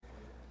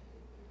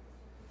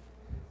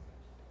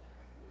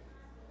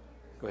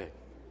Go ahead.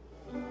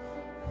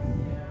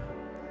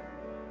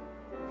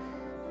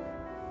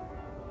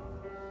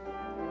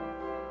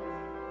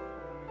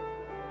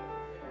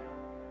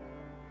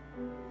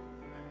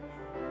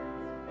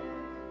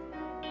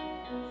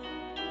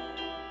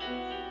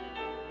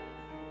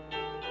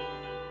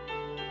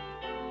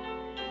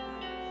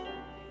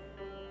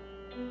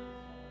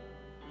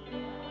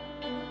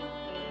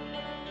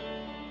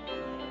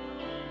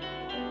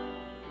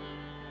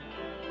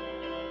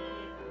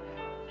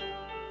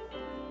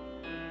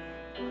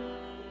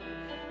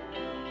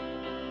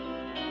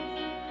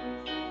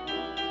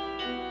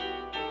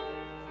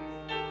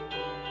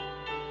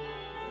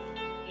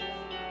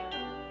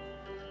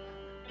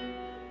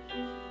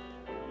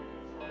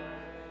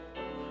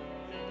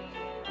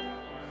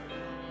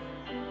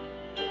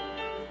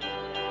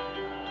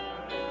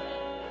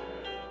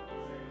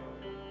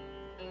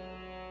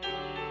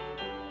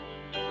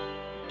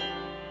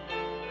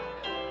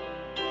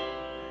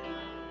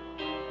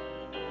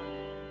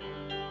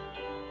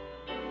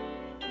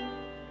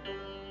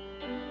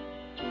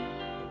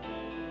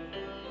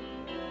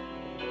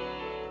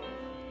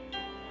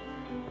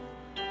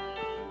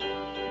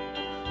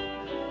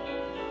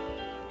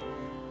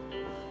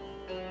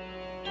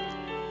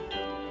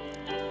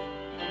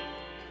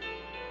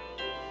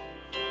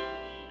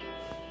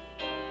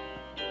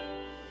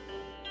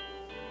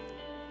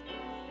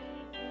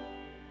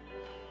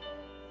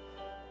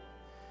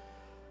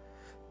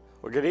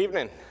 Well, good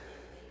evening.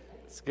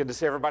 It's good to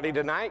see everybody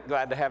tonight.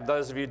 Glad to have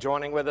those of you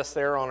joining with us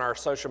there on our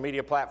social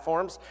media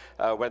platforms,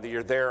 whether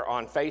you're there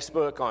on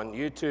Facebook, on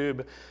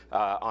YouTube,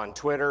 on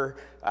Twitter,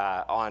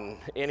 on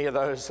any of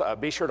those.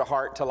 Be sure to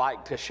heart, to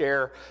like, to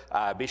share.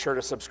 Be sure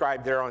to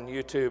subscribe there on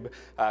YouTube.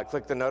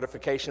 Click the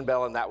notification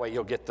bell, and that way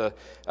you'll get the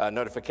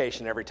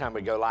notification every time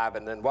we go live.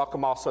 And then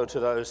welcome also to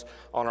those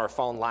on our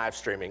phone live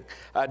streaming.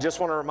 Just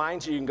want to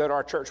remind you, you can go to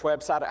our church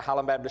website at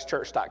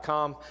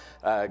highlandbaptistchurch.com.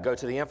 Go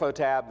to the info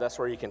tab. That's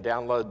where you can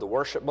download the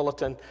worship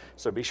bulletin.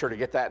 So be sure to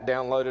get that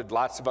downloaded.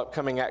 Lots of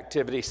upcoming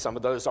activities. Some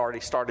of those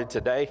already started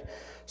today.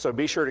 So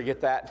be sure to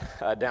get that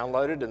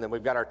downloaded. And then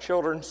we've got our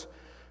children's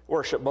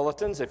worship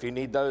bulletins. If you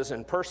need those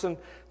in person,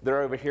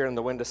 they're over here in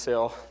the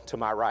windowsill to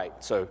my right.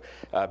 So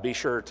be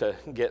sure to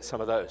get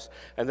some of those.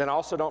 And then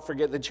also don't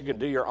forget that you can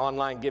do your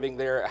online giving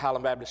there at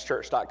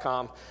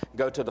highlandbaptistchurch.com.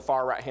 Go to the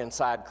far right-hand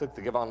side, click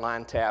the Give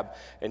Online tab,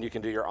 and you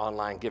can do your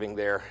online giving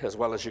there, as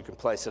well as you can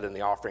place it in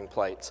the offering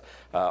plates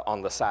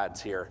on the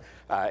sides here.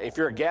 If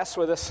you're a guest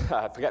with us,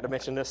 I forgot to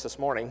mention this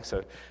morning,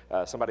 so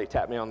somebody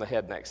tap me on the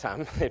head next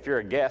time. If you're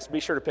a guest, be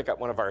sure to pick up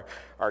one of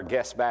our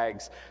guest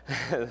bags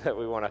that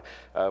we want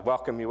to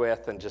welcome you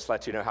with, and just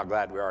let you know how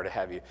glad we are to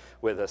have you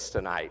with us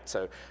tonight.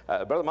 So,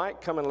 Brother Mike,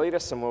 come and lead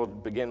us, and we'll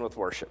begin with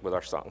worship with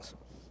our songs.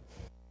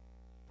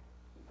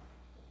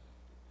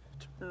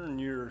 Turn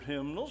your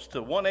hymnals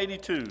to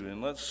 182, and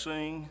let's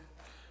sing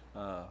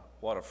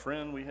What a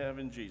Friend We Have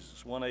in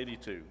Jesus.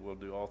 182. We'll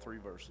do all three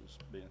verses.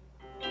 Ben.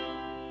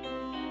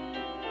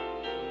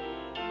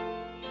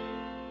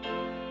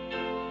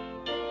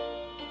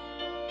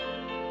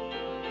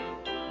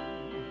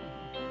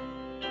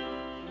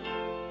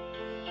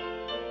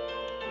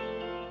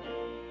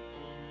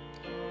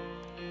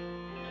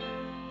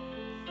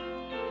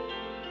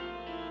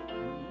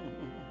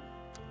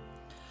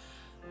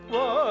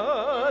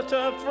 What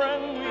a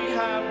friend we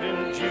have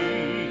in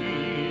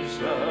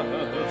Jesus,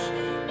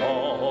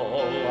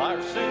 all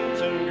our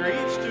sins and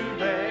griefs to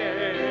bear.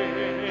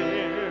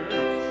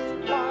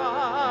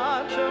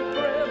 What a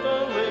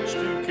privilege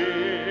to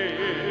carry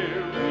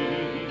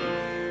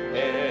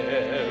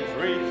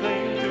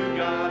everything to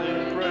God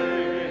in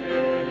prayer.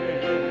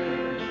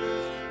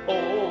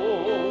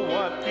 Oh,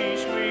 what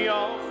peace we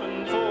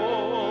often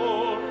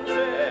forfeit.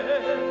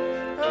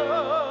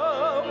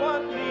 Oh,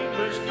 what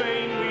needless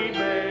pain we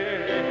bear.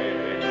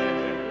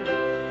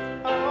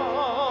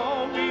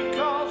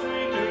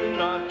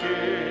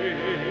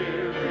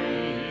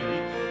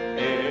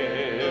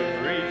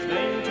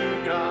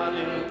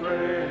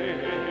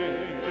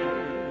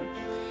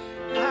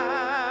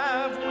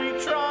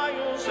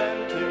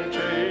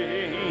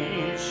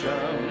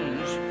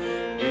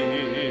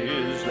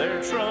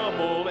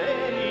 Trouble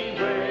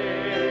anywhere.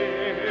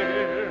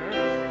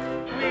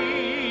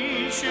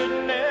 We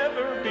should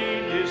never be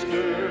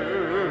discouraged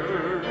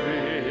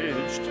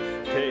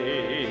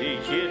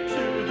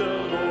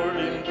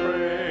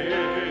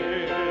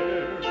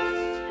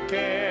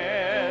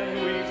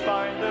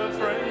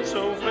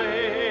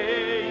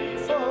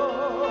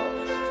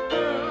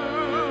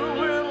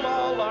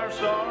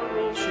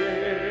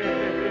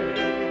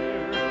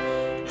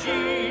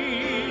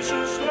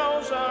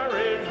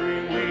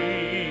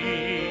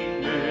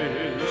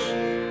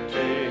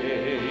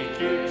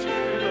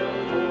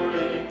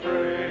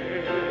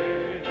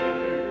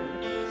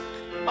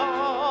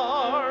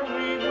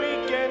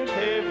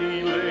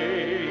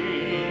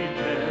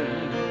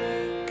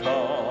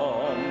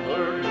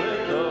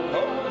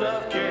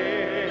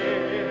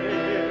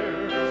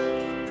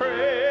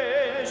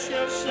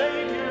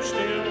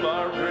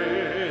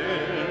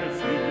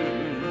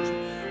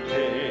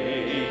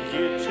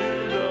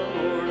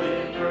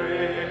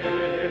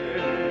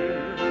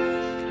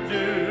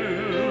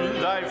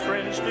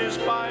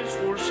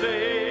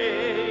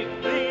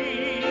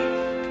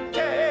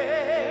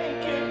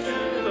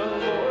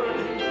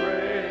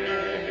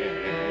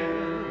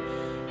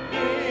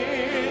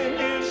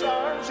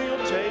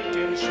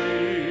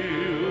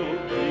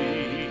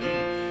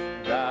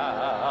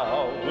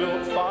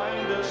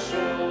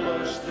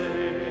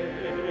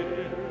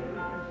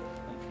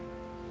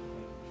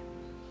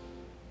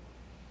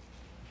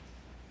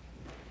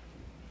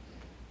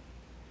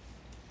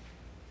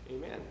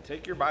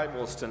Take your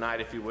Bibles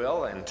tonight, if you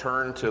will, and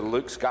turn to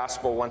Luke's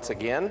Gospel once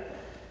again.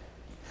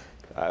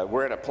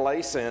 We're at a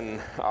place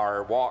in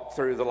our walk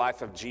through the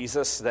life of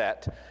Jesus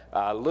that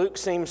Luke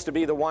seems to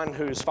be the one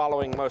who's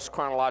following most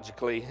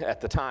chronologically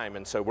at the time.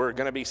 And so we're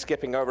going to be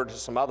skipping over to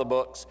some other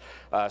books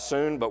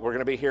soon, but we're going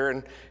to be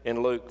here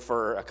in Luke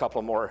for a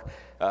couple more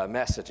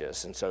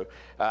messages. And so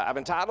I've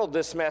entitled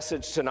this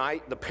message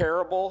tonight, The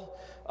Parable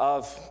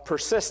of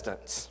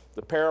Persistence.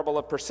 The parable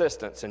of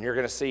persistence, and you're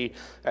going to see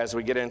as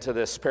we get into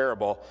this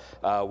parable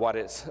what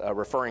it's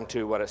referring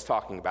to, what it's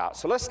talking about.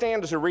 So let's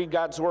stand as we read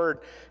God's word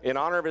in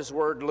honor of his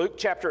word. Luke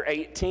chapter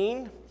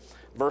 18,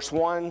 verse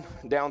 1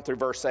 down through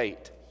verse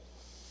 8.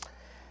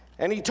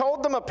 And he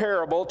told them a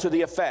parable to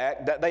the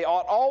effect that they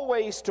ought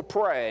always to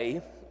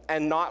pray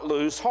and not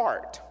lose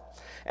heart.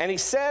 And he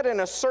said, in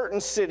a certain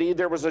city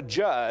there was a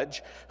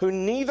judge who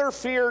neither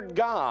feared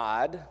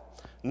God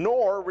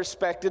nor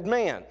respected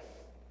man.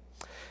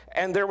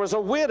 And there was a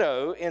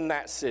widow in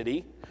that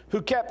city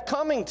who kept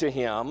coming to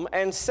him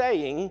and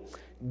saying,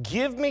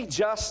 "Give me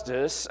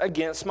justice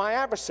against my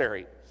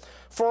adversary."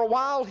 For a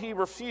while he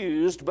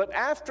refused, but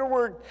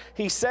afterward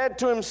he said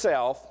to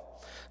himself,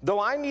 "Though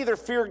I neither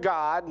fear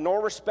God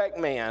nor respect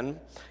man,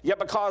 yet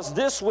because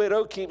this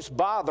widow keeps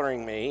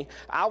bothering me,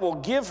 I will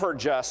give her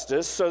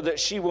justice so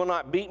that she will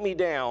not beat me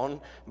down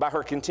by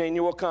her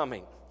continual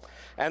coming."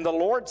 And the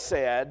Lord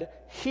said,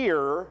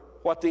 "Hear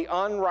what the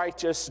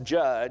unrighteous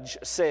judge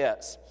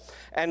says.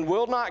 And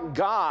will not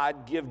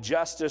God give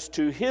justice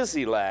to his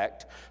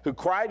elect, who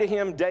cry to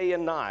him day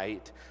and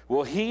night?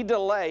 Will he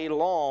delay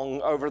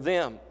long over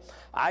them?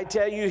 I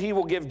tell you, he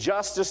will give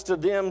justice to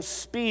them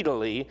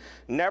speedily.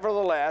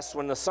 Nevertheless,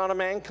 when the Son of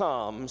Man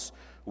comes,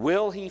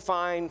 will he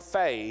find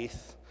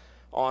faith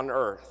on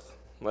earth?"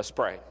 Let's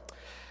pray.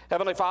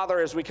 Heavenly Father,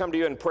 as we come to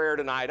you in prayer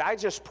tonight, I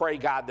just pray,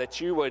 God,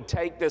 that you would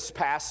take this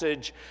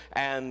passage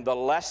and the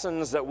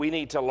lessons that we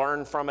need to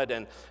learn from it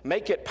and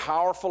make it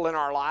powerful in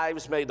our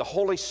lives. May the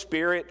Holy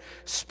Spirit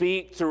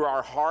speak through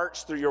our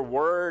hearts, through your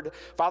word.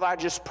 Father, I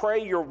just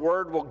pray your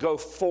word will go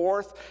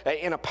forth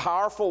in a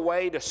powerful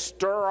way to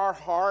stir our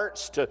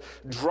hearts, to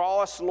draw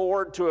us,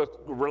 Lord, to a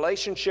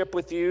relationship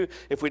with you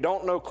if we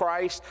don't know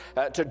Christ,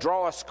 to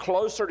draw us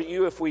closer to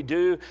you if we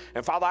do.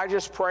 And Father, I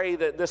just pray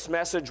that this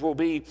message will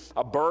be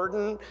a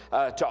burden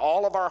to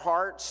all of our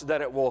hearts, that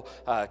it will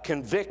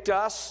convict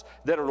us,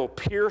 that it will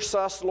pierce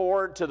us,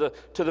 Lord, to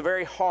the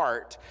very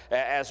heart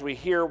as we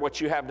hear what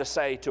you have to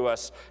say to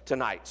us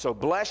tonight. So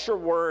bless your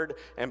word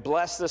and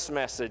bless this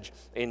message.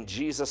 In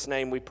Jesus'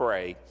 name we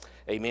pray.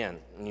 Amen.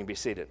 And you be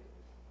seated.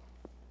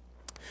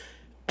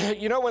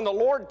 You know, when the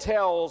Lord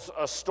tells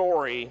a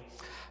story,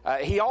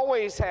 he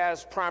always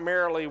has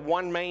primarily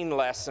one main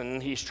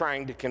lesson he's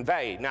trying to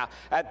convey. Now,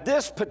 at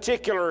this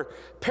particular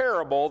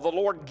parable, the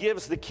Lord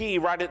gives the key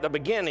right at the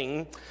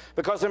beginning,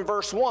 because in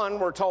verse 1,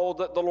 we're told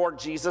that the Lord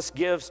Jesus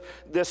gives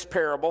this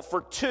parable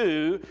for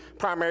two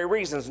primary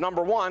reasons.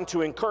 Number one,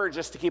 to encourage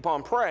us to keep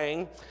on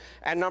praying,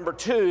 and number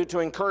two, to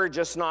encourage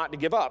us not to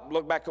give up.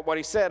 Look back at what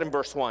he said in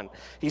verse 1.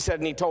 He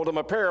said, and he told them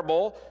a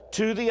parable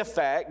to the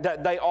effect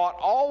that they ought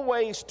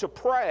always to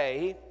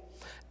pray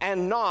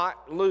and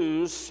not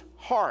lose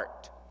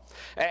heart.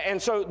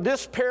 And so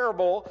this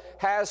parable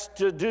has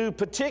to do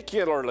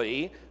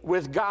particularly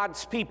with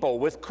God's people,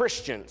 with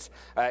Christians.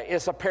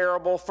 It's a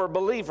parable for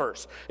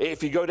believers.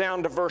 If you go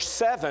down to verse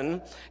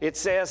 7, it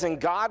says, and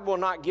God will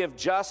not give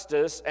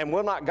justice, and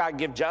will not God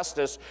give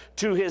justice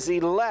to his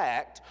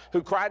elect,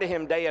 who cry to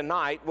him day and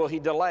night, will he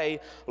delay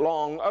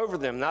long over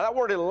them. Now that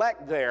word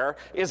elect there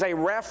is a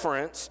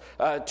reference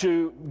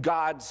to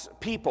God's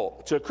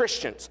people, to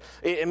Christians.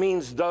 It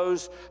means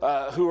those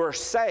who are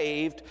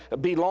saved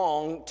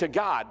belong to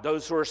God.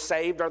 Those who are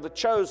saved are the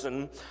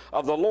chosen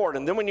of the Lord.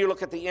 And then when you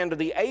look at the end of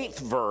the 8th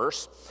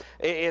verse,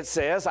 it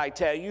says, I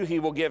tell you, he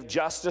will give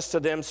justice to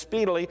them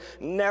speedily.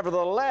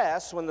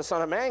 Nevertheless, when the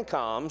Son of Man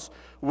comes,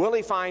 will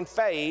he find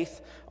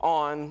faith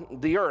on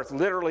the earth?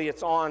 Literally,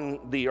 it's on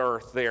the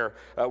earth there.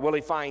 Will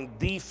he find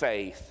the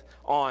faith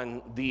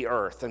on the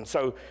earth? And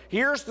so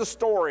here's the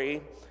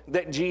story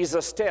that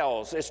Jesus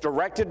tells. It's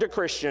directed to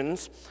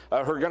Christians who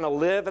are going to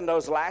live in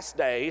those last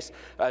days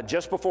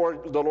just before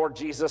the Lord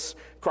Jesus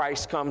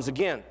Christ comes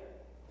again.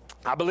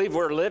 I believe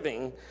we're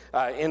living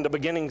in the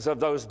beginnings of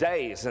those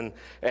days, and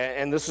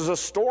this is a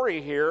story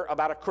here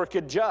about a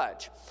crooked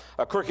judge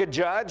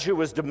who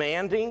was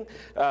demanding,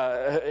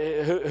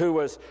 who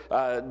was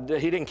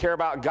he didn't care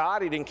about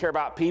God, he didn't care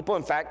about people.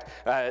 In fact,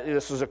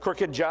 this was a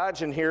crooked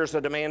judge, and here's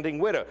a demanding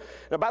widow.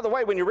 Now, by the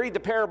way, when you read the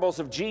parables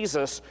of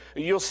Jesus,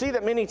 you'll see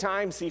that many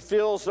times he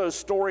fills those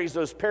stories,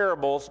 those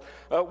parables,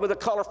 with a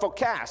colorful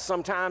cast.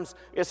 Sometimes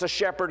it's a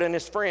shepherd and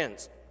his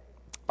friends.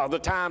 Other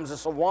times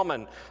it's a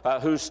woman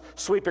who's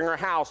sweeping her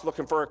house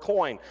looking for a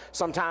coin.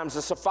 Sometimes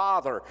it's a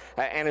father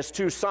and his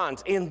two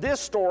sons. In this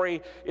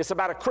story, it's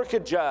about a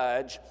crooked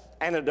judge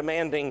and a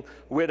demanding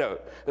widow.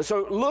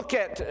 So look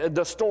at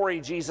the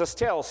story Jesus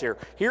tells here.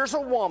 Here's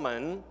a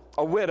woman,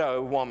 a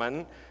widow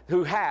woman,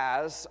 who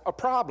has a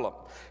problem.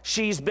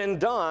 She's been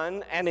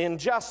done an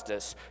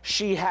injustice.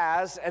 She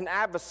has an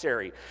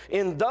adversary.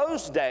 In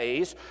those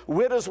days,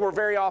 widows were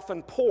very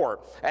often poor,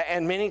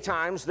 and many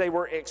times they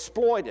were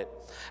exploited.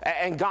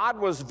 And God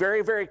was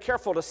very, very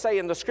careful to say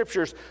in the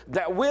scriptures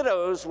that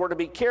widows were to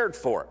be cared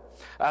for,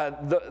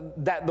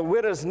 that the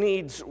widow's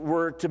needs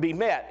were to be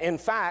met. In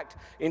fact,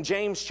 in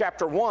James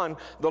chapter 1,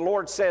 the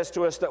Lord says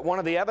to us that one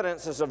of the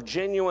evidences of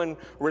genuine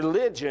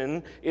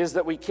religion is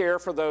that we care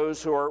for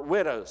those who are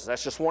widows.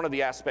 That's just one of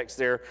the aspects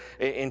there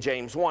in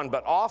James 1.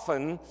 But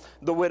often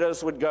the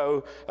widows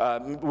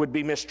would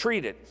be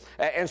mistreated.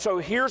 And so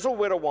here's a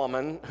widow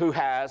woman who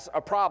has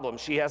a problem.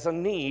 She has a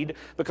need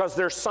because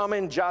there's some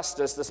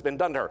injustice that's been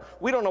done to her.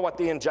 We don't know what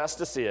the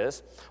injustice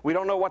is. We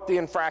don't know what the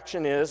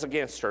infraction is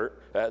against her,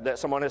 that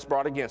someone has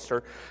brought against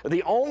her.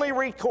 The only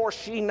recourse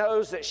she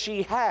knows that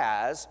she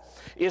has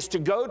is to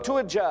go to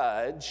a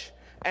judge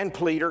and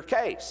plead her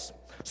case.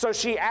 So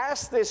she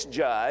asked this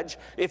judge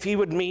if he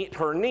would meet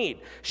her need.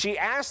 She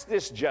asked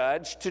this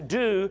judge to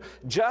do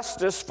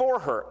justice for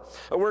her.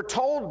 We're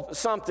told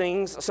some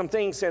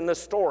things in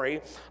this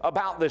story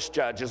about this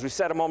judge. As we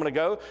said a moment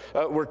ago,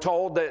 we're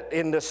told that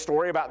in this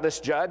story about this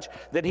judge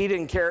that he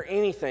didn't care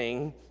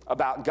anything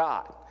about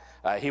God.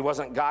 He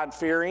wasn't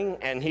God-fearing,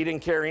 and he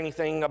didn't care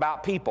anything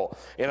about people.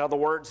 In other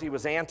words, he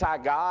was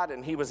anti-God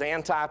and he was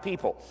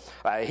anti-people.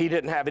 He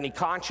didn't have any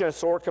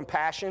conscience or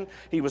compassion.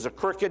 He was a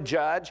crooked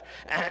judge.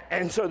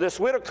 And so this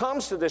widow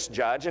comes to this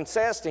judge and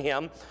says to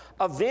him,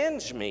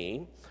 "Avenge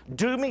me,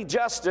 do me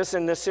justice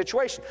in this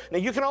situation." Now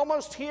you can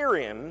almost hear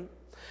him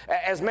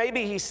as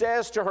maybe he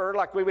says to her,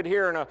 like we would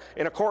hear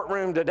in a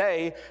courtroom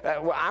today,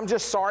 "Well, I'm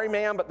just sorry,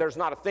 ma'am, but there's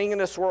not a thing in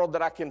this world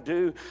that I can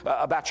do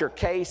about your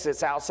case.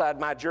 It's outside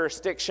my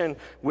jurisdiction.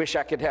 Wish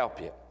I could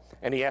help you."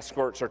 And he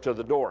escorts her to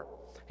the door.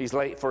 He's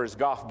late for his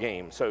golf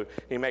game, so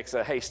he makes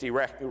a hasty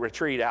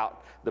retreat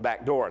out the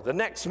back door. The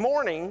next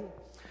morning,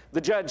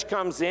 the judge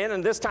comes in,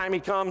 and this time he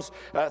comes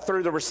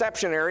through the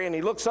reception area, and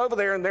he looks over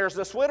there, and there's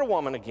this widow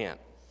woman again.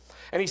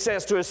 And he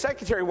says to his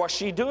secretary, "What's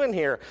she doing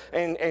here?"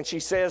 And she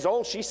says,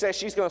 she says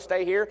she's going to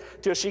stay here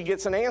till she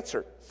gets an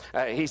answer.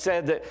 He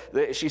said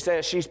that she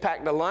says she's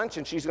packed a lunch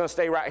and she's going to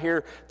stay right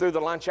here through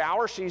the lunch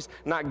hour. She's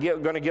not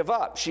going to give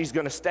up. She's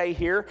going to stay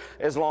here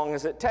as long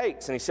as it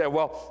takes. And he said,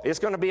 "Well, it's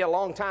going to be a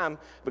long time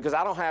because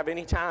I don't have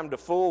any time to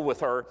fool with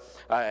her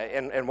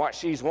and what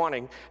she's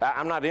wanting.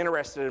 I'm not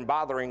interested in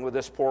bothering with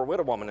this poor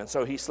widow woman." And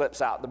so he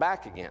slips out the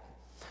back again.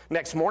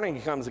 Next morning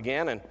he comes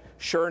again, and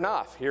sure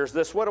enough, here's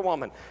this widow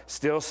woman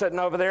still sitting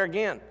over there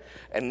again.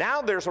 And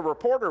now there's a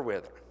reporter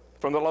with her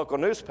from the local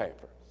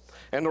newspaper.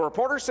 And the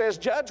reporter says,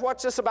 "Judge,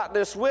 what's this about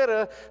this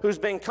widow who's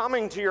been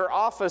coming to your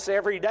office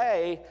every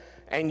day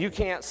and you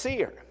can't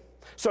see her?"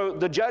 So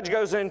the judge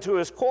goes into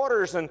his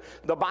quarters, and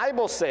the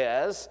Bible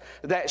says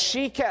that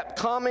she kept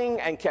coming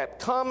and kept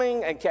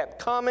coming and kept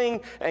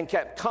coming and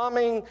kept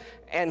coming,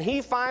 and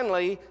he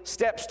finally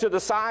steps to the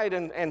side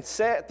and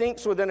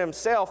thinks within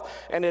himself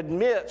and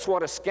admits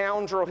what a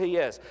scoundrel he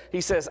is.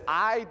 He says,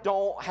 "I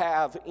don't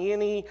have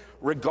any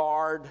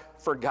regard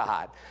for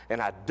God,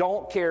 and I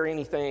don't care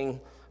anything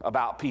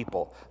about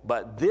people,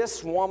 but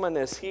this woman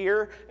is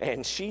here,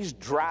 and she's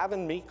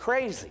driving me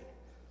crazy.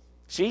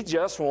 She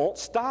just won't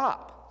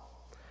stop.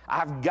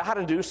 I've got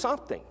to do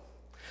something."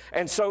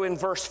 And so in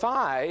verse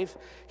 5,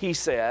 he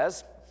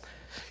says,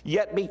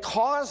 "Yet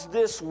because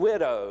this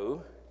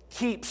widow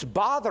keeps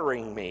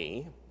bothering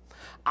me,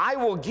 I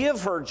will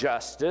give her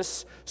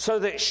justice so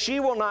that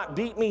she will not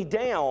beat me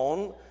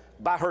down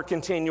by her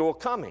continual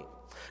coming."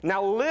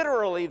 Now,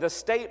 literally, the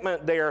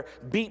statement there,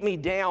 "beat me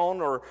down"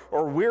 or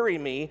 "weary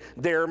me,"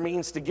 there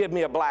means to give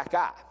me a black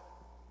eye.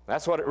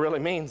 That's what it really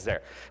means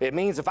there. It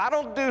means if I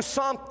don't do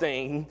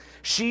something,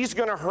 she's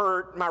going to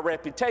hurt my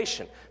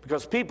reputation,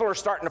 because people are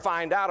starting to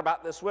find out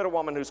about this widow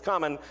woman who's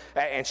coming,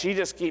 and she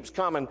just keeps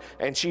coming,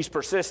 and she's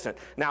persistent.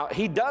 Now,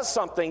 he does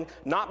something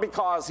not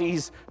because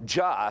he's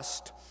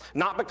just,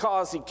 not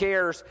because he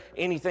cares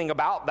anything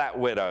about that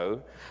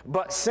widow,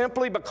 but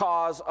simply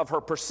because of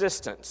her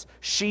persistence.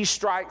 She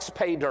strikes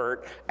pay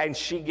dirt, and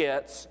she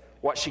gets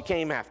what she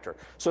came after.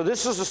 So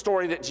this is a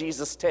story that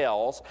Jesus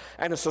tells,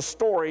 and it's a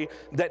story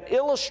that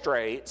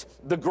illustrates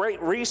the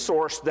great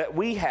resource that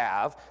we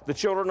have, the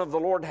children of the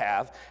Lord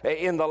have,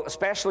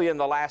 especially in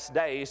the last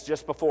days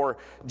just before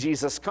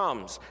Jesus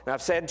comes. Now,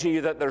 I've said to you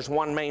that there's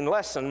one main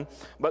lesson,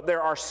 but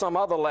there are some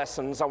other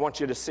lessons I want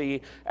you to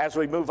see as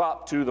we move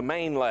up to the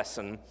main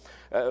lesson,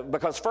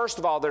 because first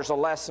of all, there's a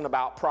lesson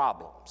about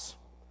problems.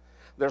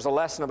 There's a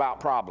lesson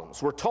about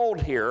problems. We're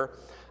told here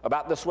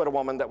about this widow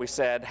woman that we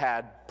said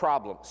had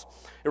problems.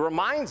 It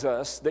reminds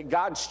us that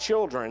God's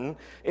children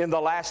in the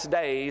last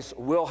days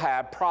will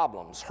have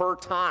problems. Her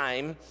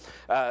times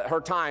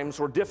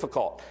were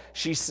difficult.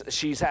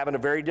 She's having a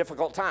very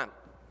difficult time.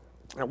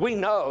 We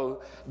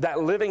know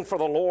that living for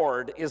the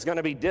Lord is going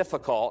to be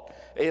difficult.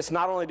 It's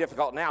not only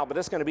difficult now, but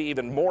it's going to be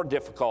even more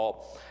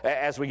difficult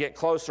as we get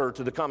closer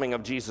to the coming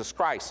of Jesus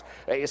Christ.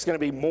 It's going to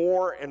be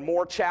more and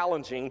more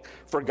challenging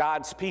for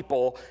God's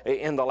people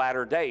in the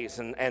latter days.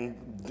 And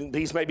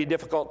these may be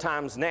difficult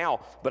times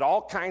now, but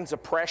all kinds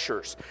of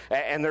pressures.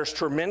 And there's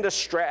tremendous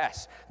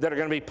stress that are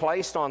going to be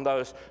placed on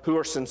those who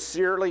are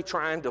sincerely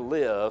trying to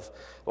live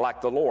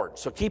like the Lord.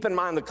 So keep in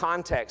mind the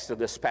context of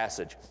this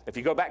passage. If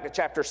you go back to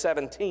chapter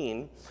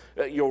 17,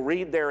 you'll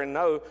read there and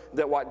know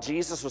that what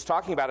Jesus was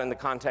talking about in the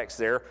context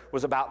there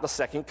was about the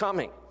second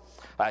coming.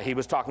 He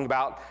was talking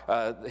about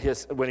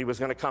when he was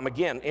going to come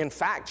again. In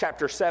fact,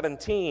 chapter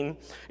 17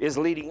 is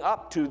leading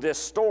up to this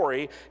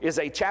story, is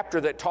a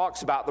chapter that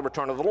talks about the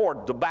return of the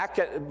Lord. Look back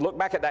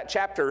at that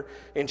chapter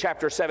in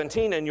chapter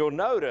 17, and you'll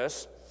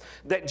notice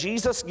that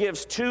Jesus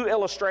gives two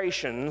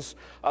illustrations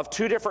of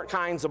two different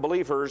kinds of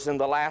believers in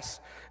the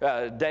last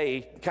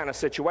day kind of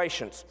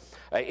situations.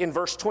 In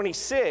verse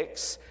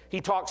 26, he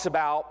talks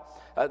about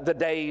the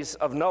days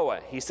of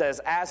Noah. He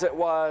says, as it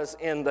was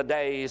in the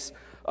days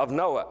of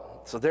Noah.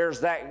 So there's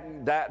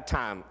that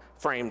time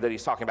frame that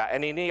he's talking about.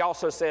 And then he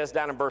also says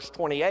down in verse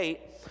 28,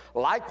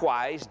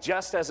 likewise,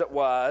 just as it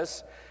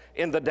was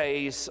in the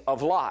days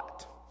of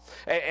Lot.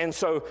 And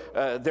so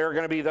there are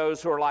going to be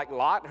those who are like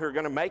Lot who are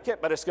going to make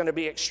it, but it's going to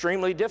be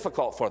extremely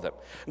difficult for them.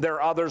 There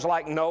are others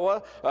like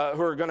Noah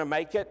who are going to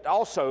make it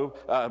also,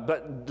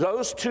 but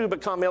those two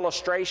become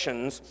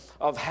illustrations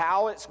of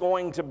how it's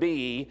going to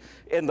be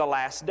in the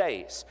last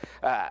days.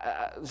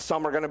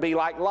 Some are going to be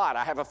like Lot.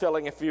 I have a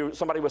feeling if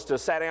somebody was to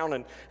sit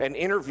down and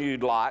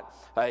interviewed Lot,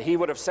 he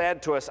would have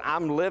said to us,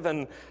 I'm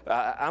living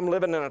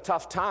in a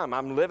tough time.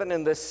 I'm living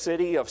in this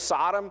city of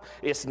Sodom.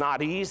 It's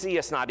not easy.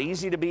 It's not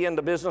easy to be in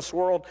the business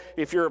world.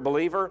 If you're a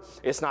believer,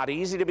 it's not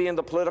easy to be in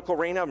the political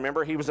arena.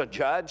 Remember, he was a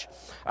judge.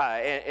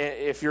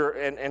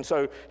 And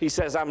so he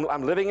says,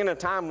 I'm living in a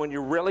time when you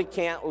really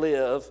can't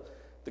live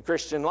the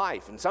Christian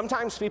life. And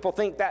sometimes people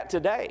think that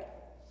today.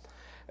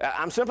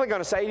 I'm simply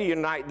going to say to you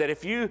tonight that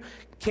if you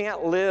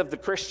can't live the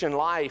Christian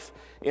life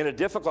in a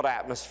difficult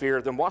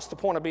atmosphere, then what's the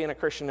point of being a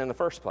Christian in the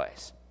first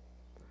place?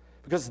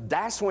 Because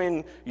that's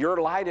when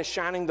your light is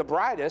shining the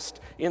brightest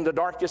in the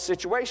darkest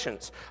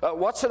situations.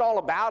 What's it all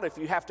about if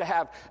you have to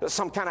have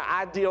some kind of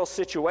ideal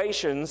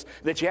situations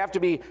that you have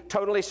to be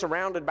totally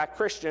surrounded by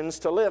Christians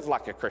to live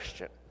like a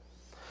Christian?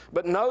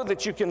 But know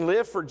that you can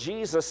live for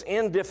Jesus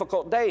in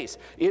difficult days.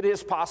 It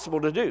is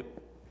possible to do.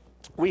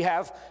 We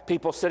have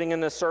people sitting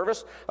in this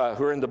service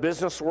who are in the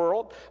business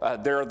world.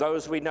 There are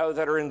those we know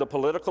that are in the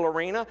political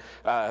arena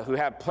who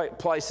have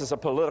places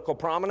of political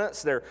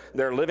prominence. They're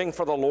living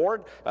for the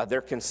Lord.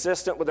 They're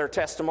consistent with their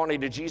testimony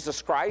to Jesus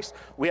Christ.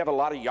 We have a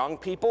lot of young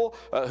people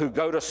who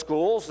go to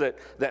schools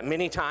that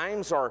many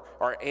times are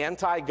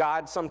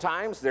anti-God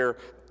sometimes.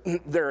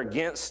 They're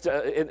against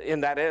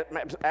in that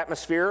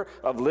atmosphere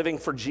of living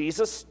for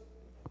Jesus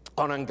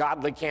on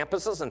ungodly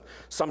campuses, and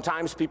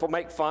sometimes people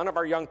make fun of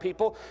our young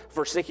people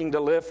for seeking to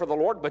live for the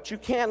Lord, but you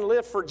can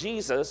live for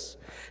Jesus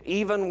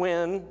even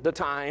when the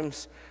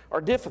times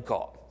are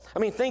difficult. I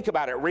mean, think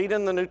about it. Read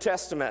in the New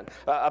Testament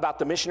about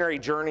the missionary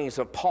journeys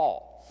of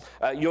Paul.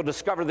 You'll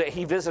discover that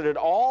he visited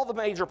all the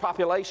major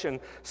population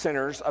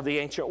centers of the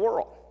ancient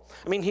world.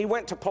 I mean, he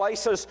went to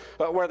places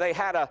where they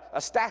had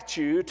a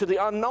statue to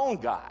the unknown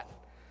God.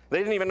 They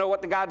didn't even know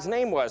what the God's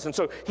name was. And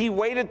so he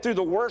waded through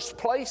the worst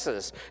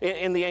places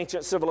in the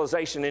ancient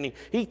civilization. And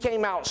he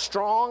came out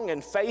strong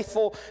and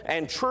faithful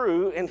and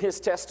true in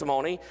his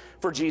testimony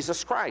for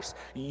Jesus Christ.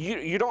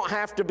 You don't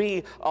have to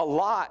be a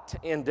Lot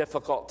in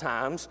difficult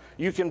times.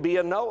 You can be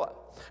a Noah.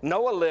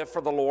 Noah lived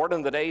for the Lord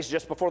in the days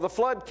just before the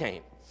flood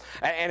came.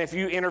 And if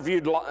you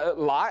interviewed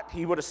Lot,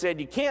 he would have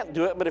said you can't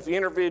do it. But if you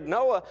interviewed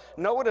Noah,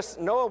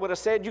 Noah would have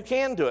said you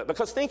can do it.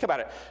 Because think about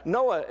it.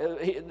 Noah,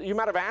 you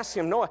might have asked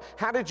him, Noah,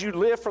 how did you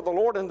live for the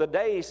Lord in the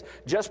days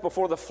just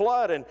before the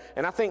flood? And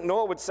I think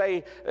Noah would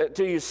say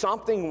to you,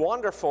 something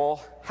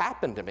wonderful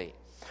happened to me.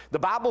 The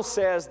Bible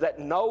says that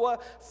Noah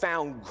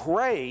found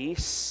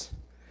grace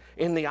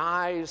in the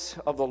eyes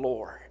of the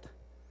Lord.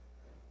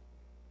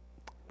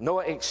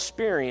 Noah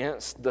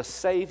experienced the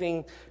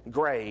saving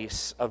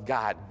grace of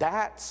God.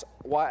 That's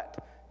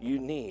what you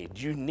need.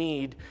 You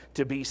need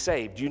to be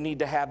saved. You need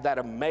to have that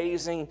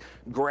amazing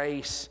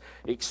grace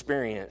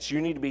experience. You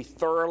need to be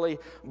thoroughly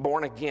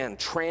born again,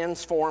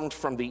 transformed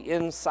from the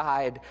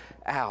inside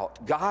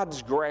out.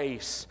 God's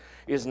grace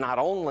is not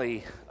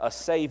only a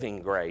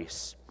saving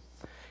grace,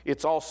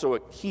 it's also a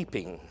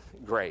keeping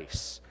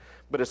grace,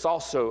 but it's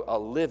also a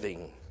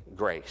living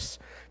grace.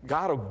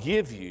 God will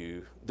give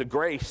you the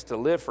grace to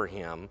live for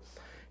him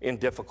in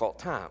difficult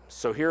times.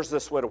 So here's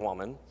this widow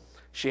woman.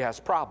 She has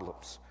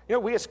problems. You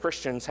know, we as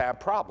Christians have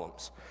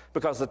problems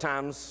because the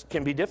times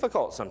can be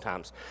difficult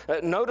sometimes.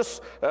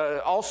 Notice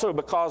also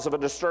because of a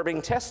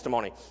disturbing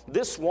testimony.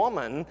 This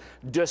woman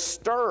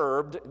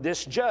disturbed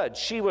this judge.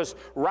 She was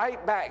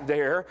right back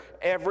there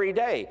every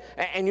day.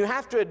 And you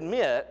have to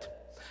admit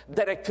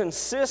that a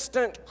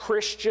consistent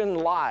Christian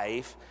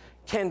life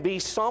can be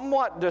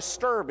somewhat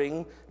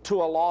disturbing to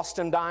a lost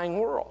and dying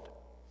world.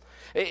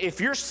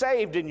 If you're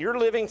saved and you're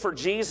living for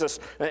Jesus,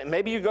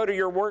 maybe you go to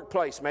your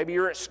workplace, maybe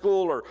you're at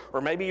school,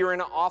 or maybe you're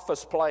in an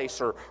office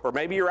place, or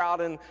maybe you're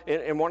out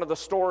in one of the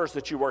stores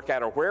that you work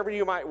at, or wherever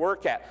you might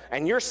work at,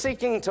 and you're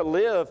seeking to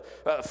live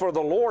for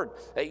the Lord.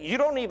 You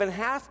don't even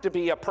have to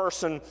be a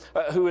person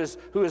who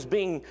is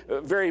being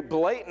very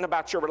blatant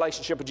about your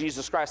relationship with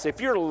Jesus Christ.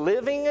 If you're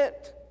living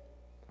it,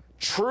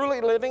 truly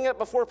living it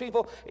before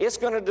people, it's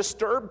going to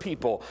disturb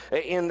people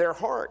in their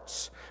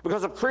hearts.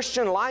 Because a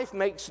Christian life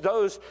makes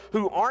those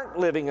who aren't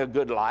living a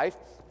good life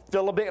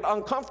feel a bit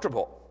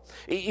uncomfortable.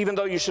 Even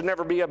though you should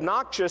never be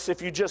obnoxious,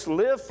 if you just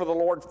live for the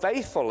Lord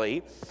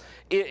faithfully,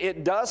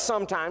 it does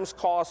sometimes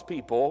cause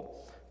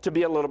people to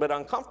be a little bit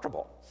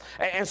uncomfortable.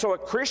 And so a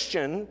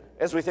Christian,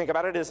 as we think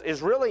about it,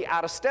 is really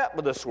out of step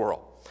with this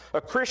world.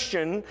 A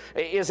Christian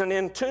isn't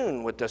in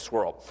tune with this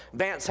world.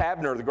 Vance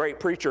Havner, the great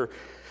preacher,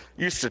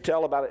 used to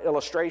tell about an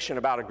illustration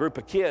about a group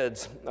of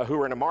kids who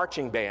were in a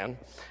marching band,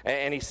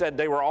 and he said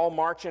they were all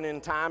marching in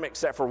time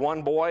except for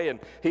one boy, and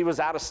he was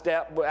out of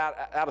step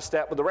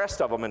with the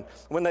rest of them. And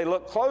when they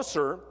looked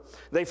closer,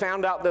 they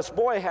found out this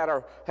boy had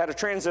a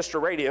transistor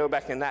radio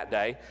back in that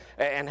day,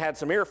 and had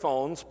some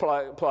earphones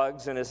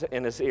plugs in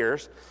his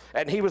ears,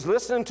 and he was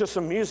listening to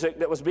some music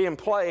that was being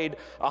played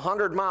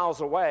 100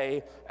 miles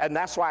away, and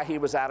that's why he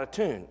was out of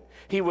tune.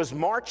 He was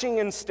marching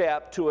in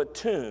step to a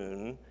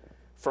tune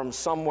from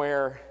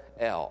somewhere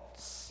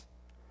else.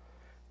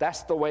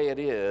 That's the way it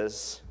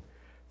is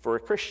for a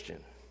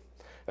Christian.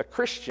 A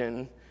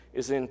Christian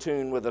is in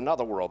tune with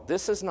another world.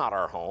 This is not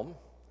our home.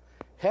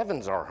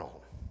 Heaven's our home.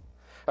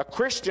 A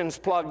Christian's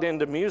plugged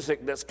into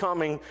music that's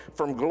coming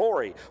from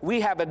glory.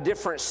 We have a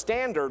different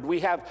standard. We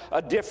have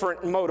a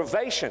different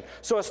motivation.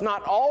 So it's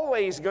not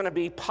always going to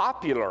be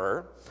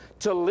popular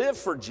to live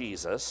for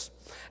Jesus,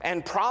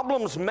 and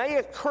problems may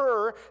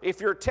occur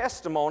if your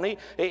testimony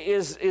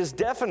is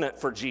definite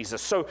for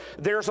Jesus. So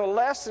there's a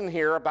lesson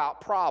here about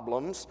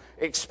problems.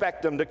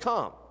 Expect them to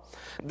come.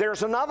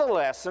 There's another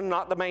lesson,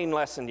 not the main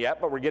lesson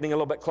yet, but we're getting a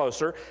little bit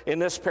closer in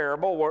this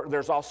parable, where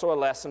there's also a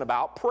lesson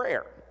about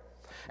prayer.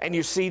 And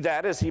you see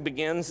that as he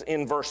begins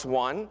in verse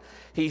 1.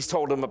 He's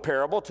told them a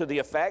parable to the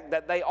effect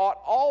that they ought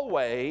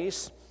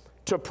always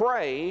to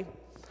pray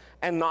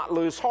and not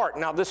lose heart.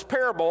 Now, this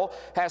parable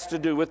has to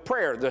do with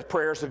prayer. The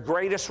prayer is the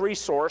greatest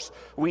resource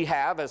we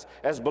have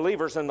as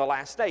believers in the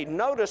last day.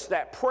 Notice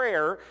that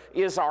prayer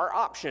is our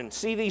option.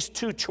 See these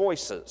two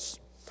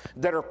choices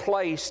that are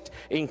placed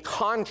in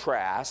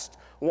contrast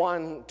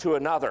one to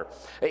another.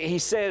 He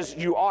says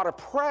you ought to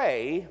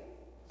pray,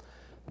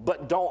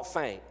 but don't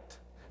faint.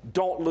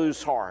 Don't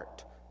lose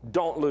heart.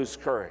 Don't lose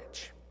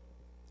courage.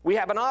 We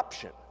have an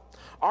option.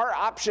 Our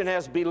option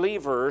as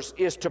believers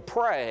is to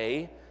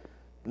pray,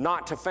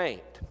 not to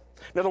faint.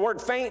 Now, the word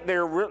faint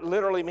there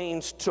literally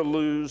means to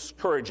lose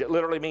courage. It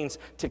literally means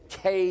to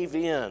cave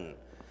in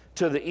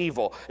to the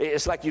evil.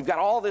 It's like you've got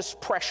all this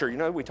pressure. You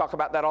know, we talk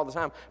about that all the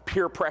time,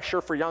 peer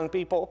pressure for young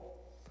people.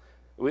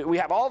 We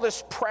have all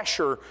this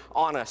pressure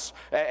on us,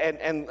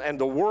 and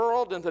the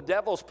world and the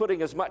devil's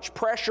putting as much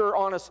pressure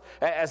on us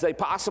as they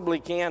possibly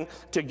can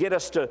to get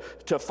us to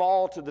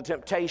fall to the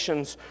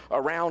temptations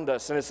around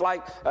us. And it's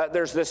like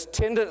there's this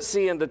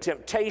tendency in the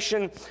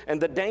temptation,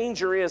 and the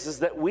danger is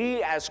that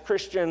we as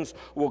Christians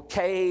will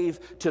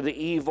cave to the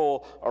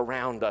evil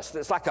around us.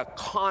 It's like a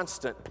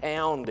constant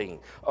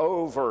pounding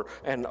over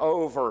and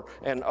over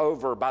and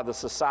over by the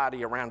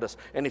society around us.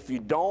 And if you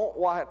don't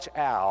watch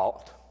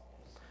out,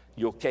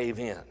 you'll cave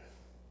in.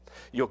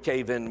 You'll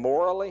cave in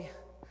morally,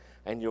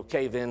 and you'll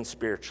cave in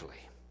spiritually.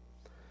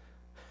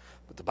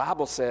 But the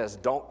Bible says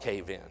don't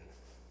cave in.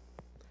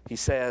 He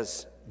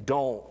says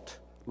don't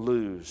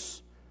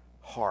lose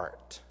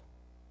heart.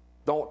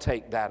 Don't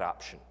take that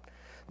option.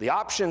 The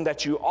option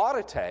that you ought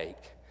to take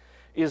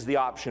is the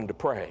option to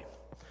pray.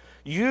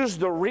 Use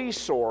the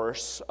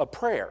resource of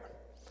prayer.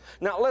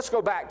 Now, let's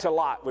go back to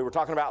Lot. We were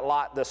talking about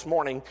Lot this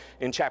morning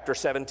in chapter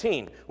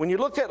 17. When you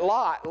look at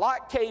Lot,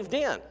 Lot caved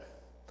in.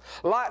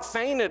 Lot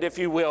fainted, if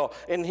you will,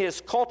 in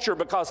his culture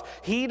because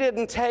he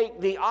didn't take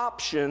the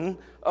option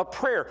of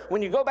prayer.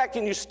 When you go back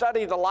and you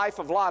study the life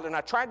of Lot, and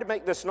I tried to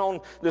make this known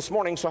this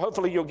morning, so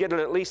hopefully you'll get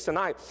it at least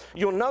tonight,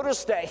 you'll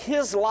notice that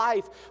his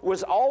life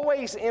was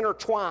always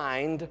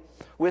intertwined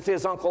with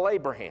his uncle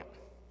Abraham.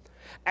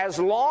 As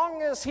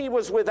long as he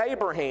was with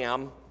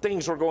Abraham,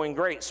 things were going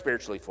great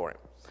spiritually for him.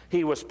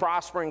 He was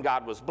prospering,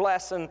 God was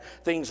blessing,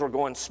 things were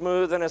going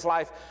smooth in his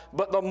life.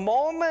 But the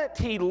moment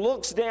he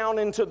looks down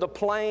into the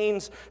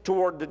plains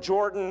toward the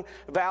Jordan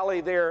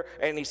Valley there,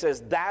 and he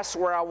says, that's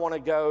where I want to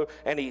go,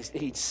 and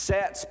he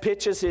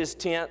pitches his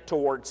tent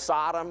toward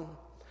Sodom,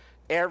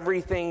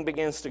 everything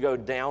begins to go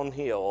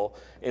downhill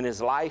in his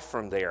life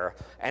from there.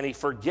 And he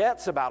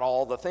forgets about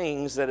all the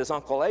things that his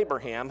uncle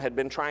Abraham had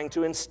been trying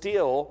to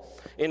instill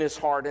in his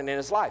heart and in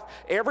his life.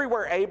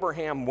 Everywhere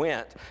Abraham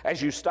went,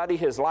 as you study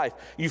his life,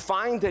 you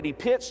find that he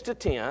pitched a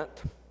tent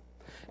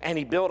and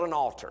he built an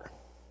altar.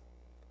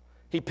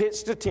 He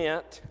pitched a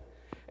tent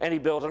and he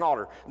built an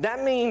altar.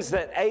 That means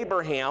that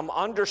Abraham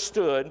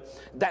understood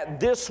that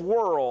this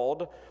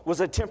world was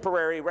a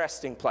temporary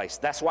resting place.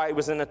 That's why he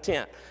was in a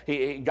tent.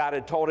 God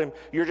had told him,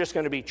 you're just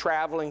going to be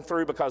traveling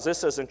through because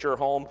this isn't your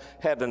home,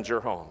 heaven's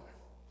your home.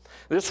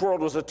 This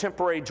world was a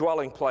temporary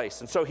dwelling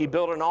place, and so he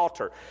built an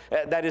altar.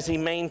 That is, he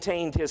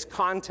maintained his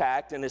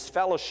contact and his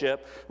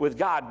fellowship with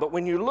God. But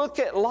when you look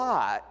at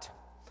Lot,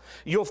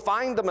 you'll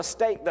find the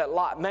mistake that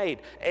Lot made.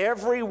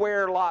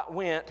 Everywhere Lot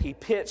went, he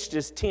pitched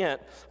his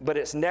tent, but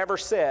it's never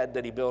said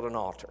that he built an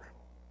altar.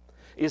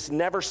 It's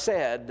never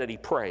said that he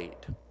prayed.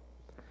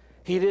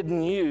 He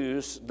didn't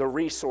use the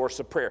resource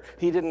of prayer.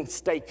 He didn't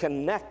stay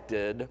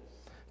connected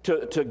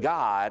to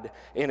God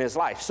in his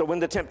life. So when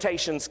the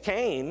temptations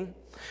came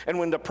and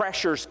when the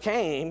pressures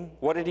came,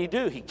 what did he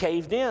do? He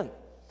caved in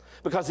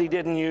because he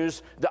didn't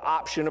use the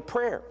option of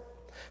prayer.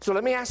 So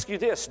let me ask you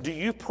this. Do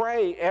you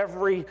pray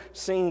every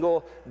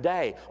single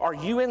day? Are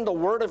you in the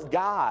Word of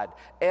God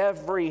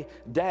every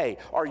day?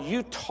 Are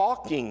you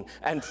talking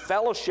and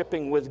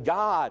fellowshipping with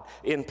God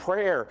in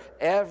prayer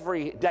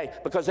every day?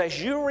 Because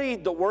as you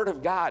read the Word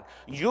of God,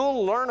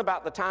 you'll learn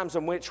about the times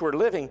in which we're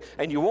living,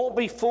 and you won't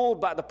be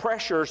fooled by the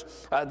pressures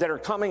that are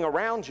coming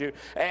around you.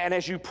 And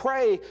as you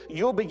pray,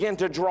 you'll begin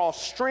to draw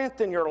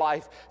strength in your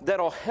life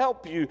that'll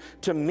help you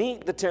to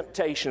meet the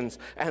temptations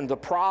and the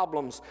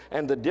problems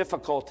and the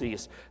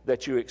difficulties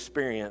that you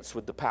experience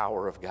with the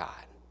power of God.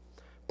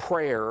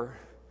 Prayer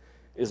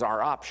is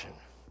our option.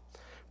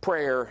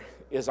 Prayer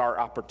is our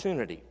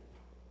opportunity.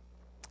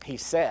 He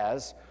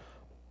says,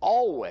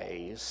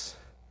 always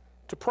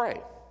to pray.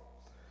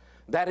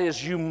 That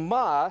is, you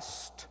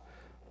must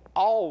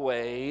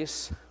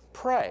always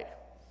pray.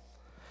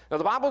 Now,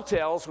 the Bible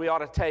tells we ought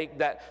to take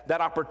that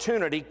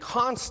opportunity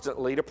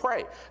constantly to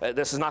pray.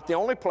 This is not the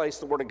only place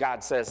the Word of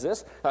God says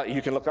this.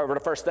 You can look over to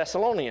 1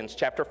 Thessalonians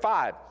chapter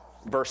 5,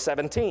 verse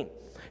 17.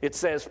 It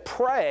says,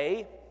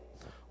 pray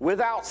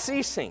without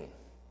ceasing.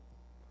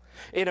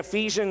 In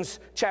Ephesians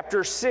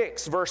chapter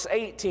 6, verse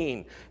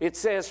 18, it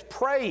says,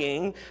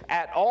 praying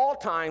at all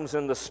times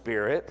in the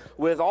Spirit,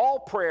 with all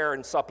prayer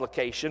and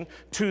supplication,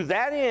 to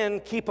that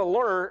end keep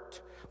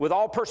alert with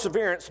all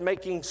perseverance,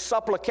 making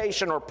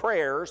supplication or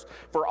prayers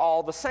for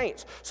all the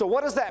saints. So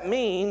what does that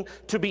mean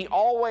to be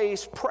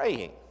always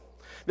praying?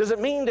 Does it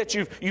mean that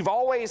you've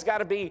always got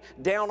to be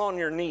down on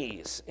your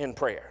knees in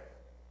prayer?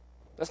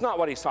 That's not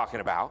what he's talking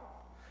about.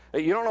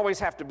 You don't always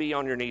have to be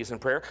on your knees in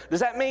prayer. Does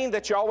that mean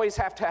that you always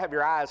have to have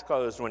your eyes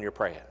closed when you're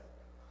praying?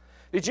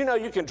 Did you know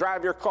you can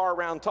drive your car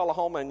around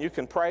Tullahoma and you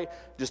can pray?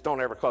 Just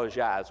don't ever close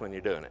your eyes when you're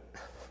doing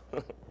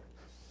it.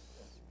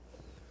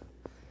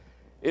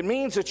 It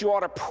means that you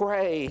ought to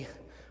pray,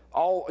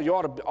 you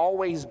ought to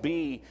always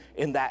be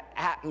in that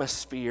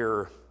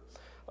atmosphere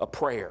of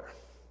prayer.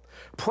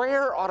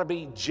 Prayer ought to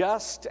be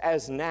just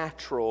as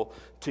natural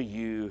to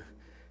you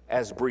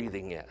as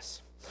breathing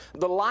is.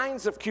 The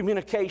lines of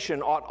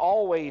communication ought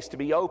always to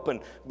be open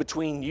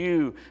between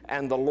you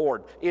and the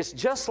Lord. It's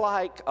just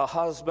like a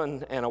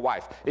husband and a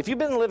wife. If you've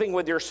been living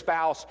with your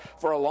spouse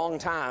for a long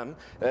time,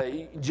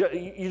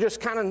 you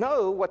just kind of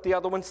know what the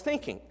other one's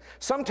thinking.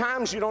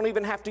 Sometimes you don't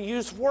even have to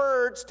use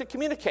words to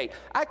communicate.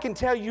 I can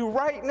tell you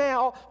right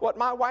now what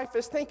my wife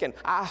is thinking.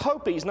 I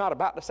hope he's not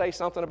about to say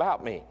something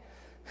about me.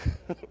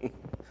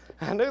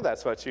 I knew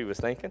that's what she was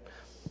thinking.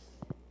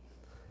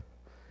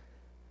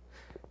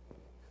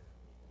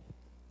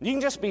 You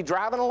can just be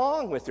driving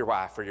along with your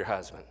wife or your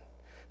husband.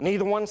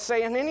 Neither one's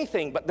saying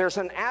anything, but there's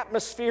an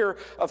atmosphere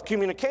of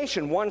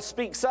communication. One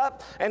speaks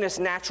up, and it's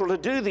natural to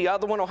do. The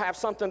other one will have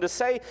something to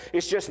say.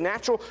 It's just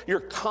natural.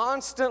 You're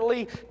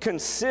constantly,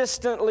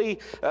 consistently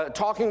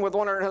talking with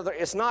one another.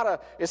 It's not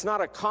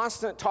a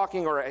constant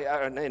talking or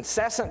an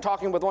incessant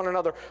talking with one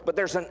another, but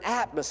there's an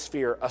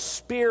atmosphere, a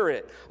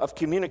spirit of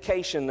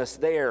communication that's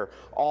there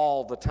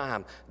all the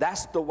time.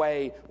 That's the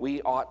way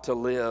we ought to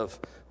live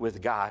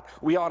with God.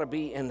 We ought to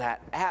be in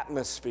that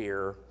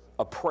atmosphere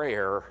of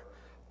prayer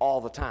all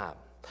the time.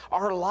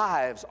 Our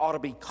lives ought to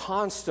be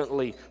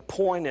constantly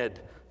pointed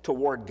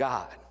toward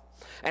God.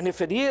 And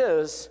if it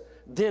is,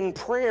 then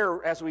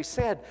prayer, as we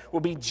said, will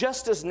be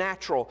just as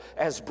natural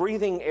as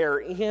breathing air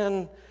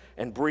in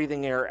and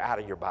breathing air out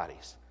of your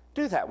bodies.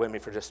 Do that with me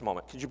for just a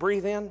moment. Could you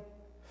breathe in?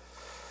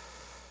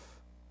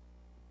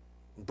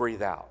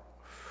 Breathe out.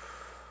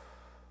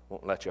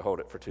 Won't let you hold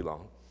it for too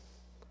long.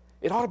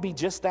 It ought to be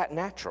just that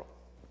natural.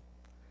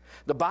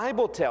 The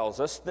Bible tells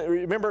us,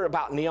 remember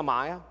about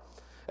Nehemiah?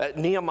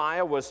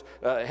 Nehemiah was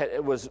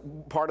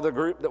part of the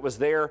group that was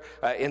there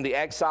in the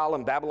exile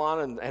in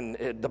Babylon,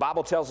 and the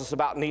Bible tells us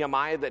about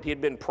Nehemiah that he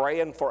had been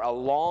praying for a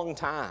long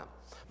time.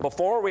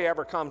 Before we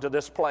ever come to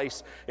this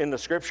place in the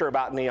scripture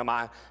about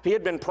Nehemiah, he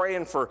had been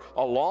praying for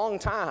a long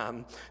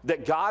time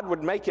that God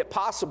would make it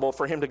possible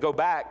for him to go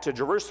back to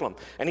Jerusalem.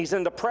 And he's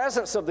in the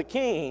presence of the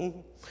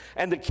king,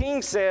 and the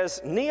king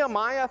says,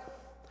 Nehemiah,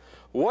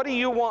 what do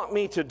you want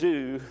me to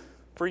do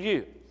for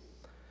you?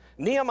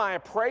 Nehemiah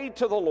prayed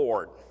to the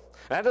Lord.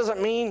 That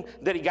doesn't mean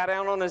that he got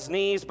down on his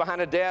knees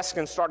behind a desk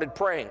and started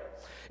praying.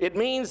 It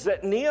means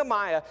that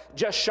Nehemiah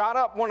just shot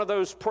up one of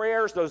those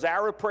prayers, those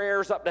arrow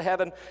prayers up to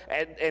heaven,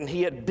 and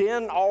he had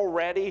been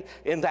already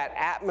in that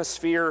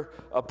atmosphere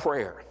of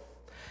prayer.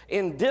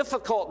 In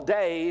difficult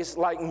days,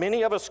 like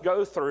many of us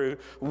go through,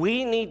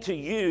 we need to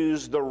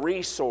use the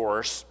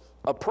resource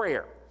of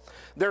prayer.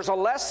 There's a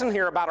lesson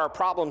here about our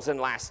problems in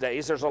last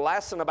days. There's a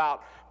lesson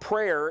about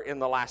prayer in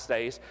the last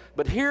days.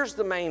 But here's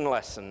the main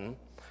lesson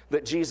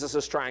that Jesus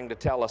is trying to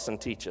tell us and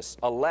teach us.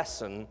 A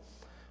lesson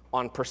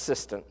on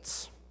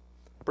persistence.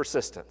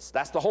 Persistence.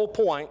 That's the whole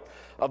point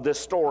of this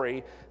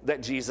story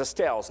that Jesus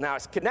tells. Now,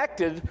 it's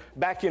connected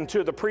back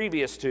into the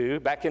previous two,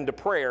 back into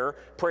prayer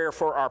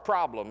for our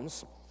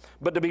problems,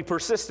 but to be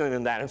persistent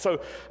in that. And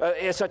so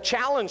it's a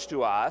challenge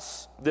to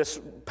us, this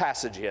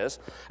passage is.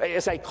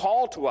 It's a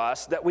call to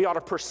us that we ought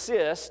to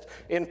persist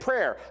in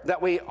prayer,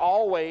 that we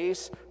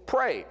always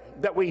pray,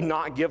 that we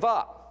not give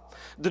up.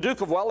 The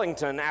Duke of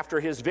Wellington, after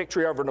his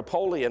victory over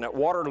Napoleon at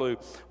Waterloo,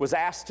 was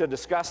asked to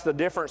discuss the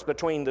difference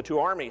between the two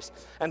armies.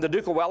 And the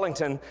Duke of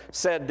Wellington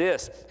said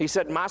this. He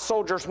said, "My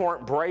soldiers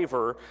weren't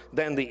braver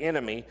than the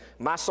enemy.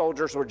 My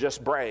soldiers were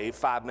just brave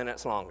 5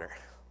 minutes longer."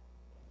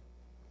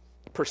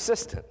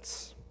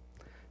 Persistence.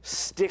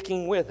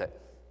 Sticking with it.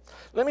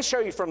 Let me show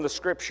you from the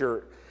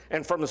scripture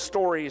and from the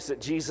stories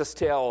that Jesus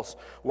tells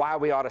why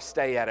we ought to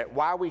stay at it,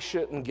 why we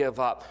shouldn't give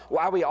up,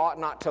 why we ought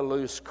not to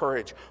lose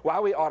courage,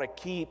 why we ought to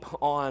keep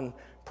on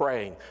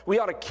praying. We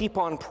ought to keep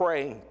on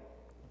praying,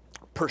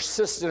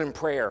 persistent in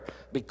prayer,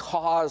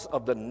 because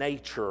of the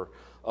nature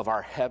of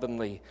our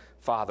Heavenly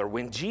Father.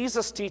 When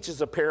Jesus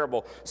teaches a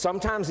parable,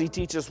 sometimes he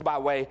teaches by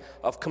way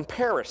of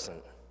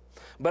comparison.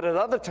 But at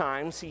other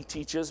times, he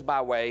teaches by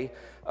way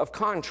of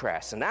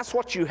contrast. And that's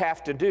what you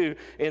have to do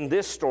in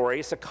this story.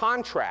 It's a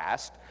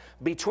contrast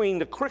between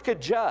the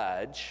crooked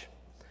judge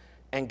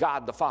and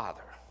God the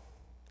Father.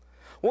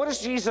 What is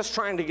Jesus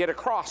trying to get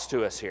across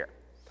to us here?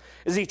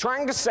 Is he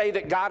trying to say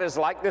that God is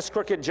like this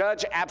crooked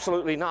judge?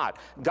 Absolutely not.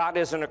 God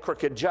isn't a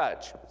crooked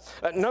judge.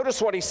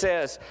 Notice what he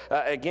says,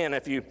 again,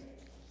 if you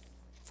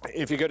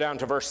go down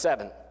to verse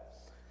 7.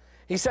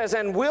 He says,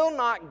 "And will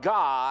not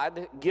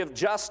God give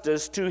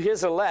justice to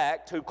his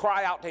elect who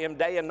cry out to him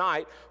day and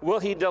night? Will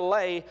he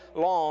delay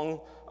long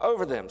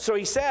over them?" So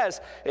he says,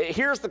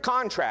 here's the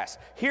contrast.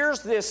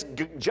 Here's this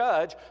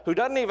judge who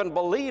doesn't even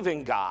believe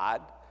in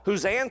God,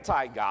 who's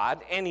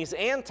anti-God, and he's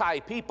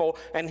anti-people,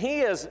 and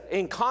he is,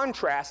 in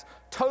contrast,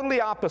 totally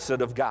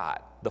opposite of God,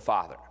 the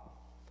Father.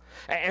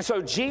 And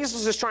so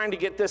Jesus is trying to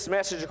get this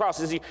message across.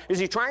 Is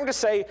he trying to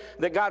say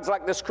that God's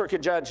like this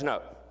crooked judge?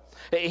 No.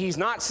 He's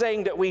not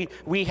saying that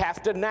we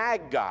have to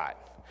nag God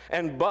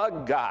and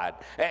bug God,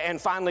 and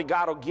finally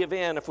God will give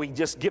in if we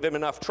just give him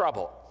enough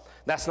trouble.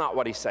 That's not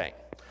what he's saying.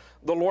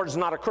 The Lord's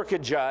not a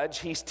crooked judge.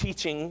 He's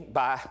teaching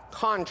by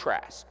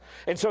contrast.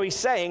 And so he's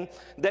saying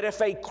that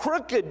if a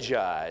crooked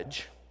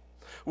judge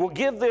will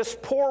give this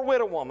poor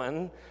widow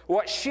woman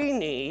what she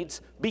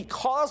needs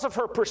because of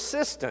her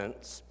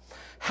persistence,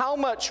 how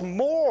much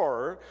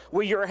more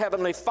will your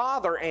Heavenly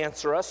Father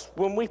answer us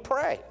when we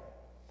pray?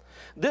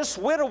 This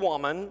widow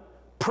woman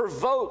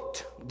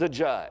provoked the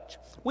judge.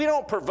 We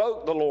don't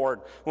provoke the Lord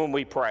when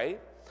we pray.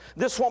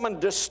 This woman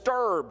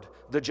disturbed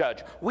the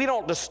judge. We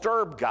don't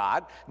disturb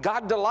God.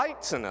 God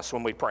delights in us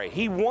when we pray.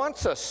 He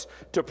wants us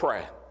to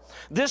pray.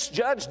 This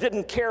judge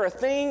didn't care a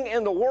thing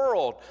in the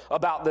world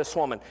about this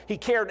woman. He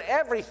cared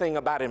everything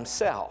about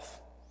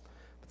himself.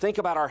 Think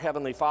about our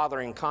Heavenly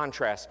Father in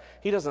contrast.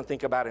 He doesn't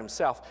think about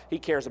himself. He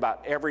cares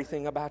about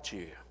everything about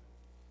you.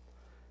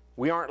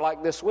 We aren't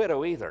like this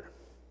widow either.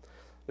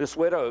 This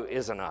widow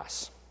isn't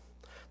us.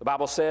 The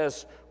Bible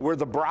says we're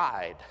the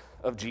bride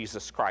of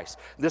Jesus Christ.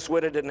 This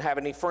widow didn't have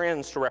any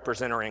friends to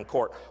represent her in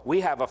court.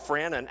 We have a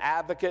friend, an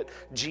advocate,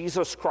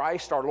 Jesus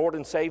Christ, our Lord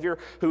and Savior,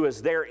 who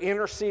is there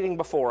interceding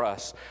before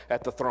us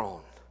at the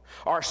throne.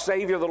 Our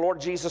Savior, the Lord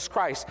Jesus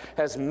Christ,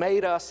 has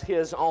made us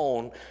his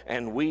own,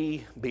 and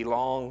we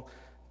belong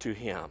to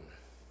him.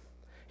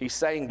 He's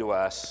saying to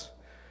us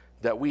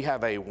that we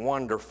have a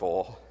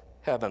wonderful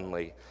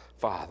Heavenly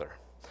Father,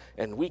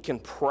 and we can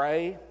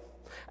pray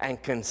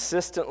and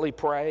consistently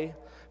pray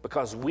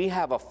because we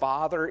have a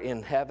Father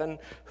in heaven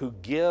who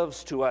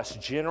gives to us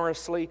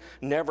generously,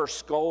 never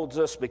scolds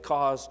us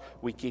because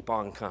we keep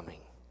on coming.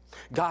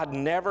 God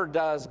never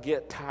does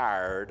get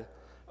tired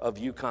of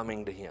you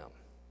coming to him.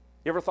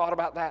 You ever thought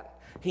about that?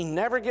 He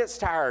never gets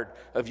tired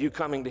of you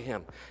coming to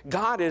him.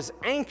 God is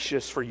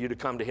anxious for you to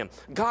come to him.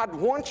 God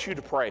wants you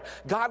to pray.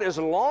 God is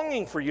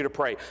longing for you to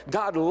pray.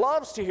 God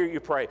loves to hear you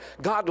pray.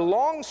 God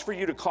longs for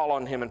you to call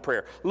on him in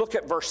prayer. Look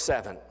at verse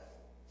 7.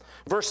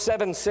 Verse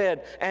 7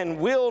 said, "And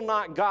will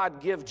not God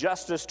give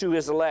justice to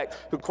his elect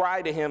who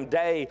cry to him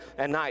day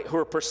and night, who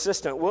are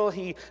persistent? Will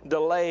he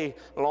delay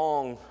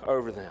long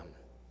over them?"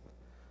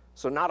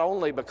 So not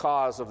only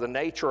because of the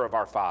nature of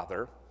our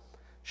Father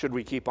should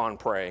we keep on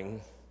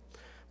praying,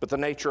 but the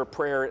nature of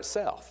prayer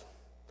itself.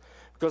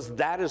 Because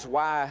that is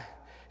why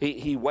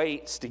he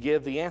waits to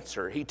give the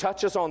answer. He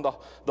touches on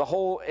the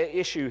whole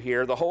issue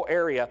here, the whole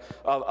area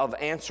of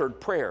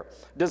answered prayer.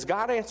 Does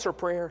God answer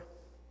prayer?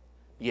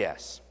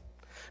 Yes.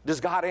 Does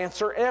God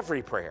answer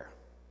every prayer?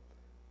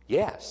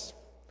 Yes.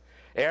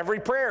 Every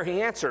prayer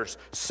he answers.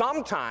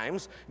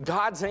 Sometimes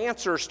God's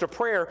answers to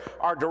prayer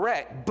are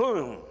direct.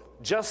 Boom.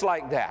 Just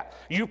like that.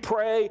 You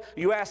pray,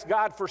 you ask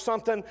God for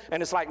something,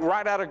 and it's like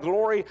right out of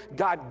glory,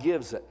 God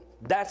gives it.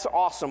 That's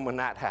awesome when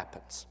that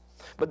happens.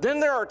 But then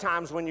there are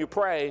times when you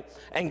pray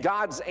and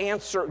God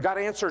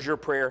answers your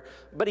prayer,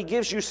 but he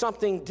gives you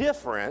something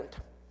different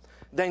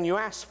than you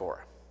asked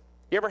for.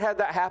 You ever had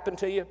that happen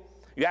to you?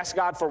 You ask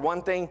God for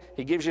one thing,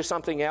 he gives you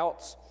something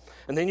else,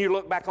 and then you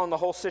look back on the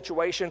whole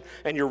situation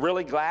and you're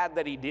really glad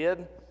that he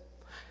did.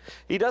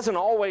 We don't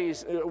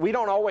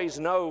always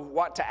know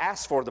what to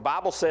ask for. The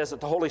Bible says that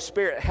the Holy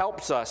Spirit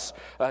helps us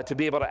to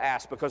be able to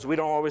ask because we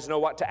don't always know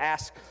what to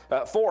ask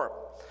for.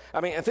 I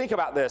mean, and think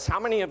about this.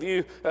 How many of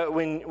you,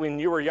 when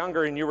you were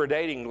younger and you were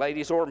dating,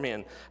 ladies or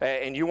men,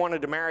 and you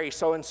wanted to marry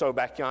so-and-so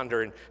back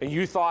yonder, and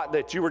you thought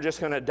that you were just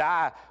going to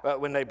die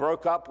when they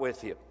broke up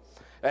with you?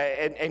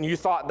 And you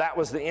thought that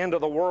was the end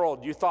of the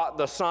world. You thought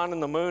the sun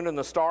and the moon and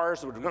the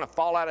stars were going to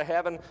fall out of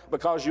heaven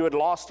because you had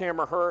lost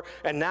him or her.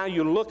 And now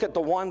you look at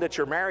the one that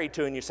you're married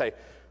to and you say,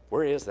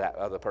 where is that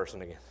other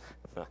person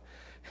again?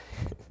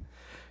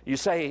 You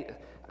say,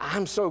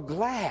 I'm so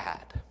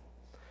glad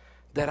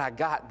that I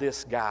got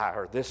this guy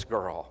or this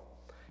girl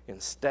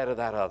instead of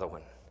that other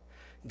one.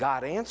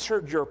 God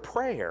answered your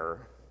prayer,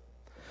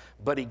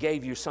 but he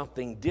gave you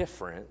something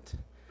different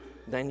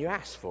than you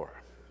asked for.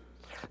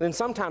 Then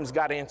sometimes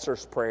God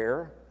answers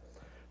prayer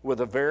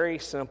with a very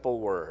simple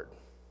word.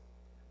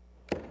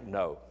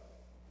 No.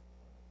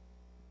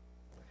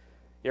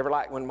 You ever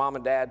like when mom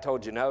and dad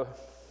told you no?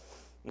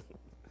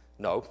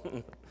 No.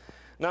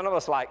 None of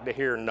us like to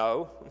hear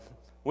no.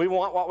 We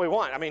want what we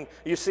want. I mean,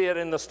 you see it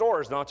in the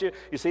stores, don't you?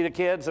 You see the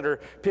kids that are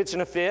pitching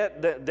a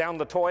fit down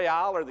the toy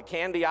aisle or the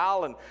candy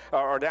aisle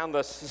or down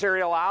the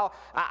cereal aisle.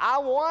 I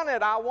want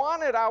it, I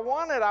want it, I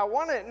want it, I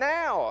want it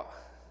now.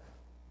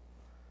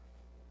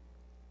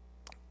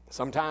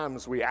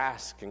 Sometimes we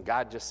ask and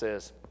God just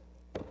says,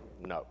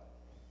 no.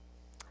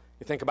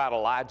 You think about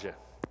Elijah,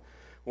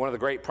 one of the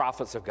great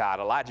prophets of God.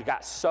 Elijah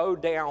got so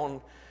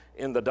down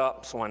in the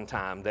dumps one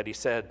time that he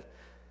said,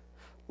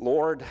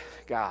 Lord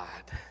God,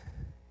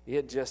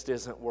 it just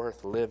isn't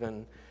worth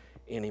living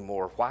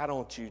anymore. Why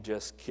don't you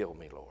just kill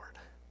me, Lord?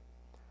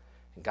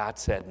 And God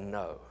said,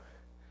 no,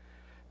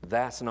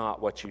 that's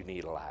not what you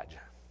need, Elijah.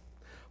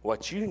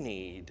 What you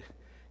need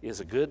is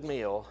a good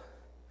meal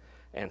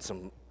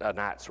and a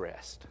night's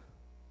rest.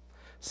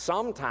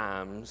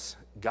 Sometimes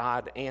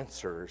God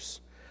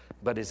answers,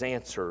 but his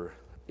answer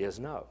is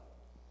no.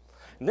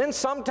 And then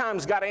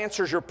sometimes God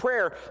answers your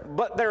prayer,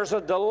 but there's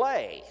a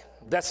delay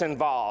that's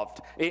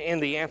involved in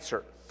the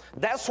answer.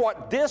 That's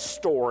what this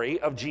story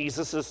of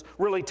Jesus is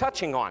really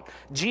touching on.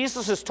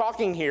 Jesus is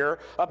talking here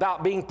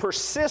about being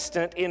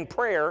persistent in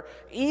prayer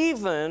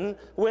even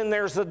when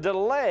there's a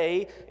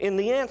delay in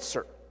the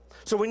answer.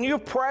 So when you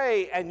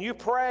pray and you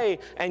pray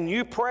and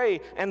you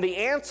pray and the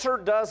answer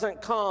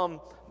doesn't come,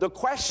 the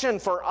question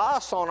for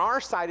us on our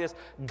side is,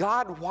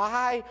 God,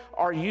 why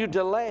are you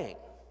delaying?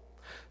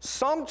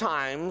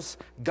 Sometimes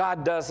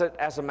God does it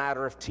as a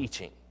matter of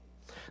teaching.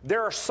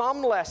 There are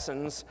some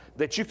lessons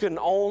that you can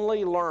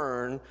only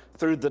learn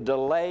through the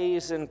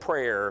delays in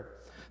prayer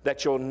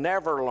that you'll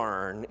never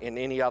learn in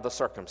any other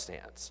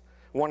circumstance.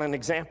 Want an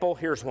example?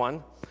 Here's one.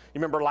 You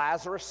remember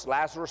Lazarus?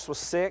 Lazarus was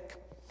sick,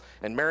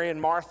 and Mary and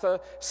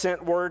Martha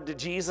sent word to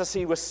Jesus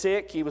he was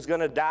sick. He was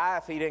going to die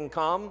if he didn't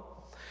come.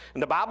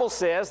 And the Bible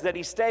says that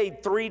he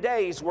stayed 3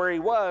 days where he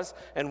was,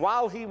 and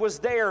while he was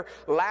there,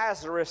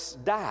 Lazarus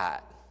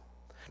died.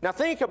 Now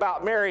think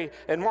about Mary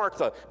and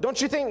Martha. Don't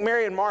you think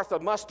Mary and Martha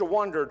must have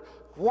wondered,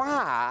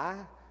 why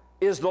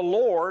is the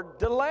Lord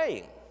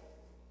delaying?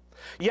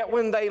 Yet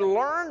when they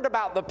learned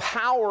about the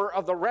power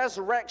of the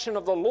resurrection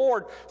of the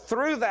Lord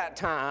through that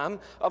time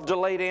of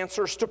delayed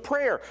answers to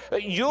prayer,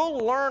 you'll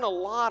learn a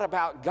lot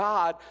about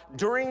God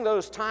during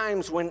those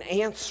times when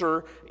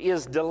answer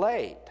is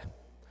delayed.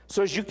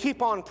 So as you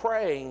keep on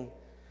praying,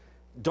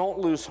 don't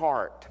lose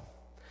heart.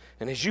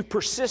 And as you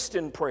persist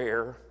in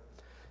prayer,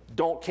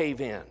 don't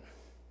cave in.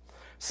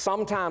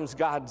 Sometimes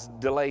God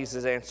delays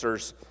his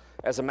answers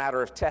as a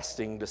matter of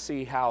testing to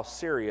see how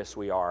serious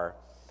we are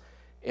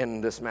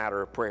in this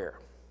matter of prayer.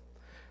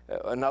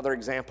 Another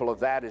example of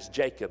that is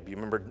Jacob. You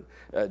remember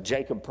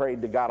Jacob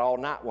prayed to God all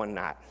night one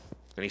night.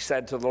 And he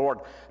said to the Lord,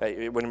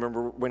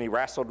 when he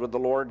wrestled with the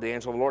Lord, the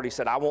angel of the Lord, he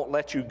said, I won't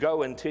let you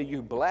go until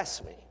you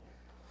bless me.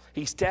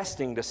 He's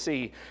testing to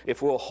see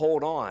if we'll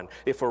hold on,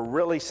 if we're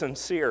really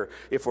sincere,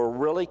 if we're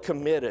really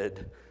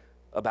committed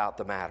about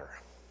the matter.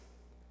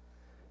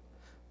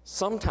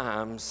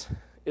 Sometimes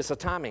it's a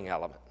timing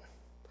element.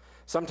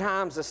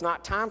 Sometimes it's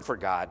not time for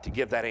God to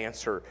give that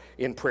answer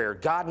in prayer.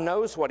 God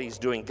knows what he's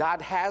doing.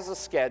 God has a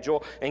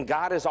schedule, and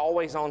God is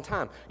always on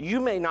time. You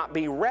may not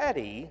be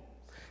ready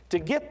to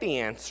get the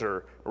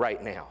answer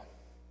right now.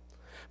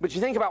 But you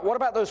think about, what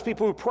about those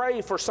people who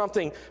pray for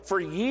something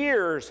for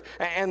years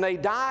and they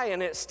die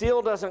and it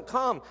still doesn't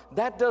come?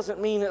 That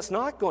doesn't mean it's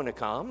not going to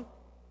come.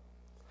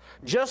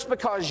 Just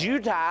because you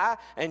die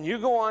and you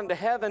go on to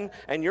heaven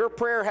and your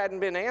prayer hadn't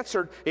been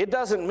answered, it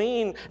doesn't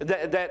mean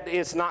that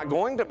it's not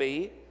going to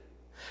be.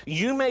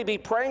 You may be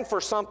praying for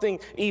something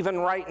even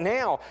right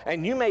now,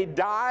 and you may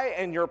die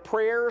and your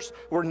prayers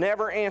were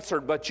never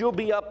answered, but you'll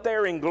be up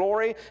there in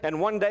glory, and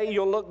one day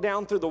you'll look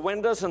down through the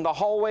windows in the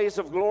hallways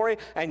of glory,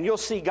 and you'll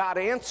see God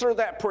answer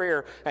that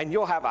prayer, and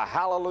you'll have a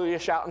hallelujah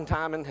shouting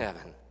time in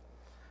heaven.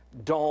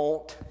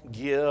 Don't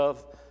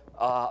give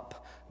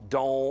up.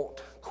 Don't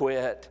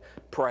quit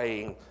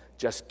praying.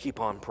 Just keep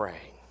on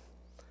praying.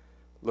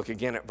 Look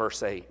again at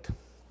verse 8.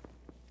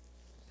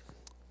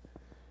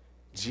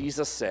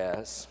 Jesus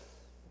says,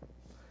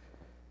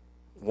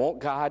 won't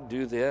God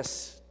do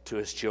this to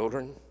his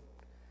children?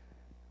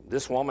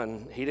 This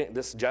woman,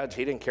 this judge,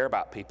 he didn't care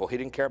about people. He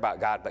didn't care about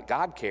God, but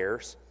God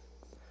cares.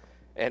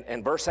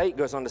 And verse 8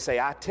 goes on to say,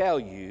 I tell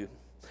you,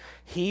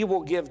 he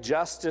will give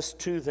justice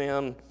to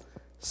them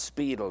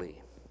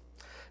speedily.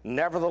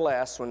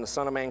 Nevertheless, when the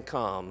Son of Man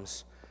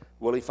comes,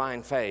 will he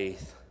find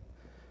faith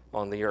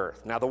on the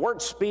earth? Now, the word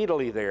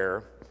speedily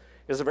there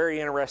is a very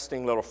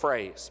interesting little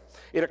phrase.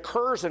 It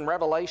occurs in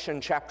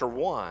Revelation chapter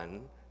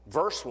 1,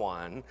 verse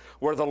 1,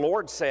 where the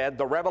Lord said,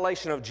 the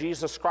revelation of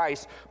Jesus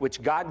Christ,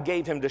 which God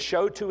gave him to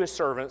show to his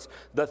servants,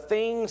 the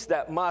things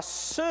that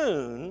must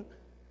soon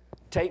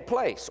take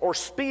place, or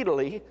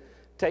speedily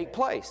take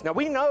place. Now,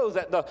 we know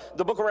that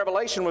the book of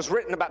Revelation was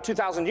written about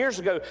 2,000 years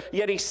ago,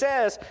 yet he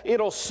says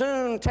it'll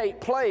soon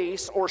take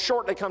place or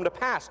shortly come to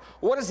pass.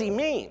 What does he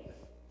mean?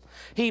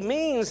 He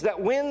means that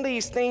when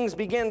these things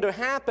begin to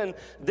happen,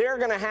 they're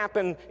going to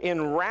happen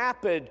in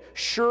rapid,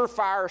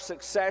 surefire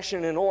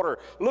succession in order.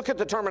 Look at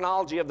the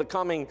terminology of the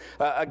coming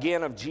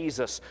again of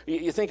Jesus.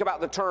 You think about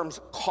the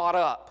terms caught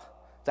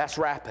up, that's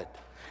rapid.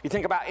 You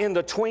think about in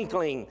the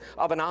twinkling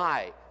of an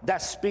eye,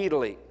 that's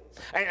speedily.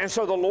 And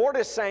so the Lord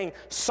is saying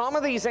some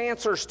of these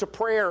answers to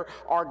prayer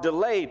are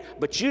delayed,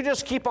 but you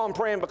just keep on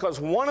praying, because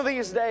one of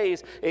these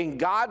days in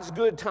God's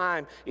good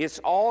time, it's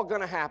all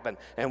going to happen.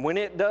 And when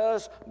it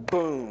does,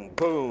 boom,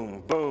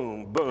 boom,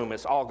 boom, boom,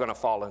 it's all going to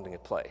fall into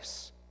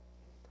place.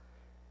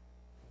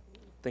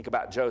 Think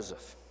about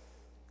Joseph.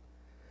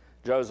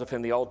 Joseph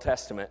in the Old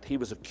Testament, he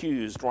was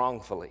accused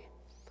wrongfully.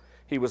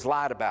 He was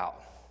lied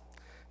about.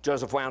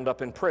 Joseph wound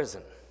up in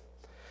prison.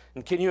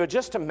 And can you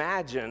just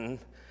imagine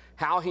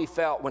how he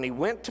felt when he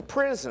went to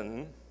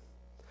prison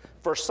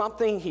for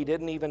something he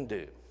didn't even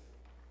do?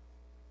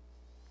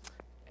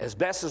 As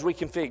best as we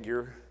can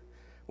figure,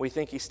 we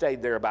think he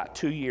stayed there about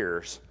 2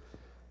 years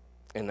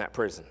in that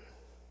prison.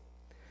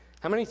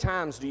 How many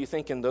times do you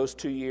think in those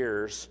 2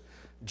 years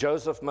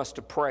Joseph must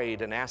have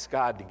prayed and asked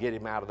God to get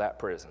him out of that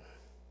prison?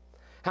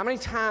 How many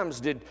times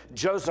did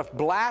Joseph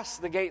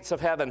blast the gates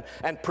of heaven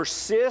and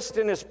persist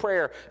in his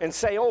prayer and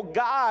say, oh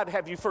God,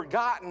 have you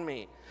forgotten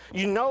me?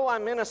 You know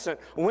I'm innocent.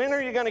 When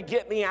are you going to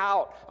get me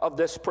out of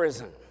this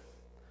prison?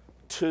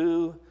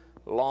 2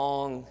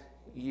 long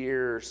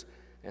years,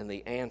 and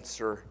the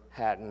answer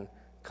hadn't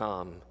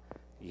come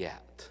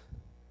yet.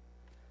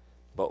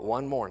 But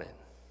one morning,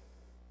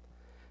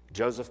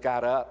 Joseph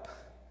got up,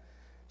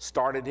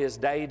 started his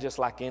day just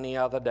like any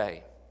other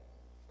day,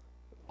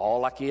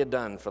 all like he had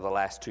done for the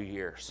last 2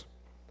 years.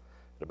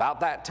 At about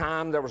that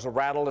time, there was a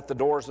rattle at the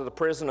doors of the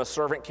prison. A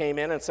servant came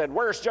in and said,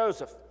 where's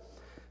Joseph?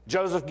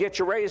 Joseph, get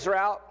your razor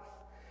out.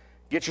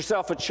 Get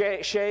yourself a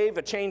shave,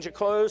 a change of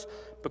clothes,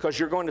 because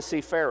you're going to see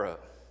Pharaoh.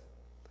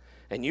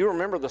 And you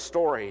remember the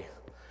story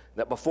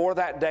that before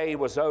that day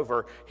was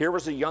over, here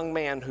was a young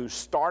man who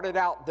started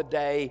out the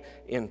day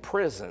in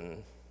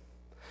prison,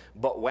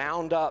 but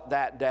wound up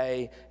that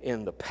day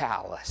in the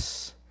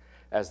palace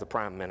as the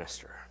prime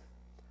minister.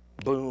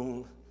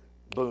 Boom,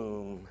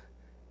 boom,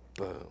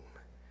 boom.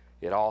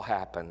 It all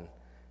happened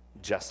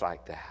just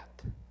like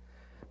that.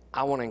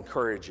 I want to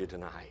encourage you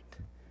tonight.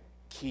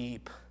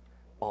 Keep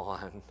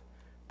on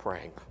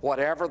praying.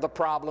 Whatever the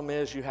problem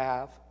is you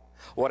have,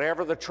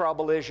 whatever the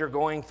trouble is you're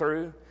going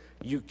through,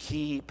 you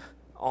keep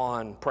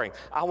on praying.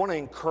 I want to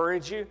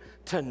encourage you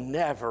to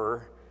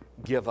never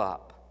give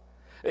up.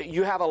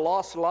 You have a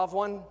lost loved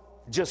one,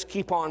 just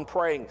keep on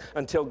praying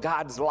until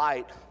God's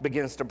light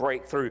begins to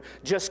break through.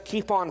 Just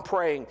keep on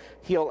praying.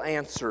 He'll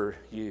answer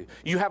you.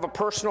 You have a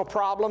personal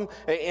problem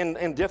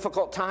in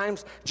difficult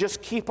times,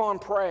 just keep on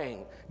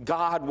praying.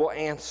 God will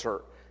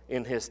answer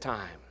in his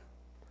time.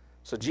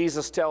 So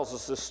Jesus tells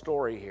us this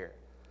story here.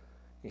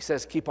 He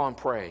says, keep on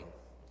praying.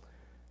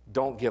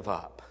 Don't give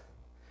up.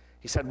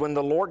 He said, when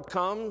the Lord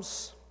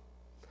comes,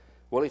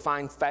 will he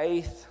find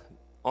faith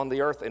on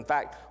the earth? In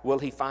fact, will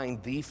he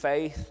find the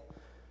faith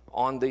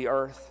on the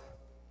earth?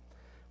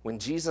 When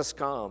Jesus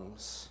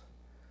comes,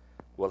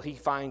 will he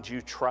find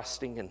you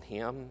trusting in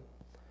him,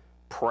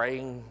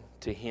 praying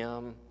to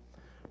him,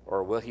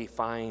 or will he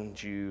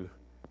find you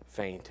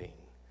fainting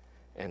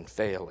and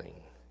failing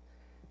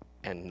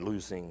and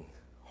losing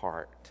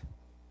heart?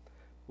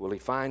 Will he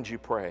find you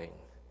praying,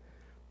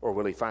 or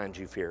will he find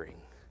you fearing?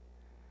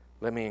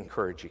 Let me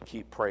encourage you,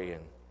 keep praying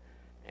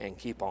and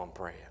keep on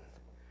praying,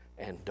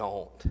 and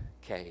don't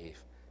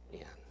cave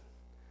in.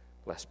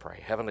 Let's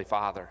pray. Heavenly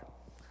Father,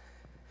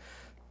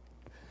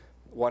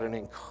 what an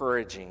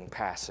encouraging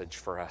passage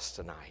for us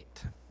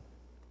tonight.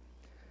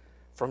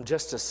 From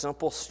just a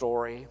simple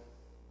story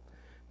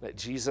that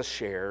Jesus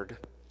shared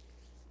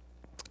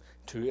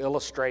to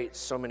illustrate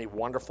so many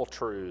wonderful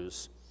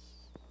truths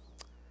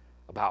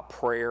about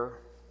prayer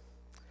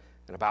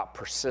and about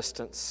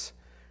persistence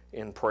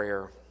in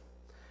prayer.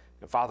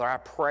 And Father, I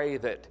pray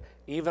that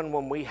even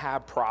when we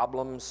have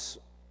problems,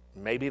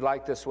 maybe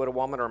like this widow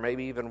woman, or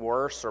maybe even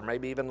worse, or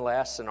maybe even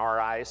less in our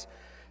eyes,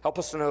 help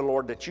us to know,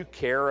 Lord, that you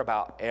care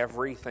about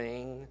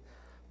everything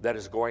that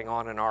is going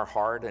on in our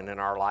heart and in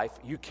our life.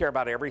 You care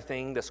about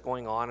everything that's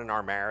going on in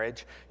our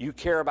marriage. You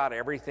care about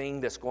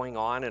everything that's going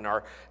on in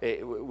our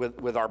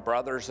with our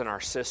brothers and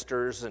our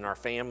sisters and our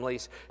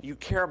families. You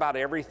care about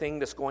everything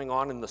that's going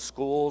on in the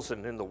schools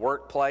and in the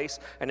workplace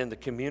and in the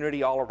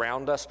community all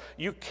around us.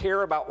 You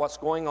care about what's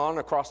going on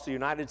across the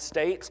United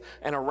States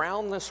and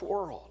around this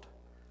world.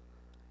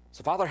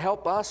 So, Father,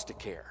 help us to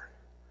care.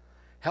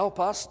 Help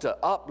us to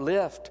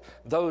uplift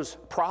those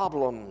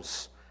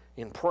problems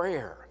in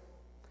prayer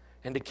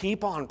and to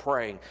keep on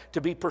praying,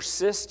 to be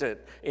persistent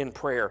in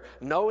prayer,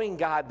 knowing,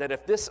 God, that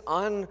if this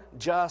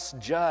unjust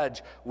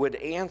judge would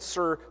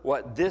answer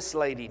what this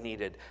lady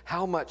needed,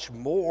 how much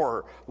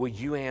more will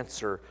you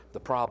answer the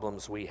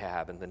problems we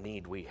have and the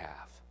need we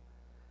have?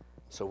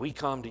 So we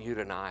come to you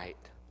tonight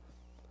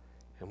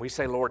and we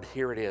say, Lord,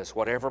 here it is.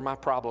 Whatever my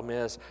problem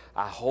is,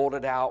 I hold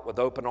it out with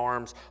open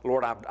arms.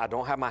 Lord, I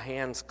don't have my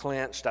hands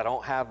clenched.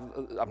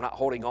 I'm not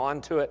holding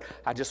on to it.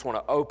 I just want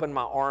to open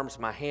my arms,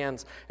 my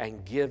hands,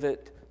 and give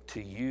it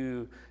to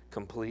you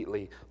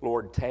completely.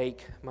 Lord,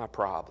 take my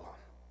problem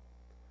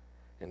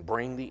and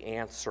bring the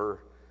answer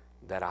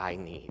that I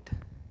need,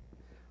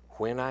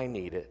 when I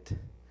need it,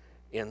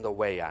 in the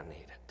way I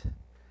need it.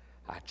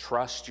 I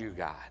trust you,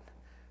 God,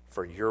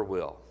 for your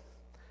will.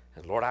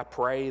 And Lord, I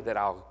pray that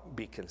I'll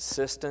be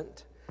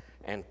consistent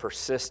and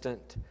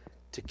persistent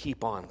to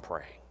keep on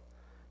praying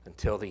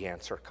until the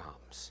answer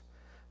comes.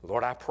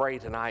 Lord, I pray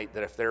tonight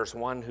that if there's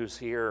one who's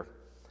here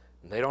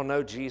and they don't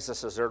know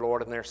Jesus as their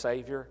Lord and their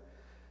Savior,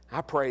 I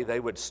pray they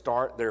would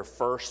start their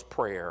first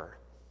prayer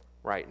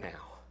right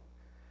now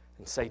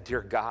and say,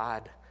 Dear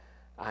God,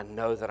 I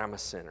know that I'm a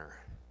sinner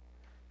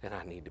and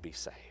I need to be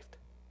saved.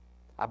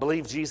 I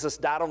believe Jesus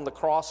died on the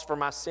cross for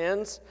my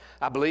sins.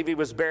 I believe he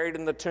was buried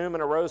in the tomb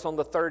and arose on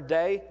the third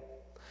day.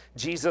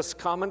 Jesus,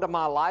 come into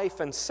my life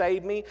and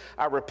save me.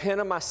 I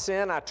repent of my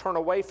sin. I turn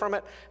away from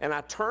it, and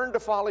I turn to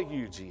follow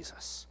you,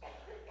 Jesus,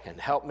 and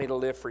help me to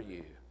live for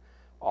you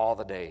all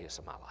the days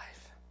of my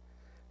life.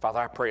 Father,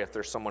 I pray if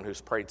there's someone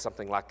who's prayed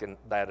something like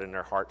that in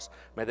their hearts,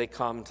 may they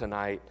come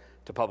tonight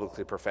to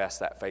publicly profess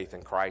that faith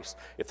in Christ.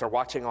 If they're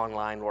watching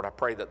online, Lord, I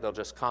pray that they'll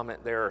just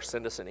comment there or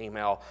send us an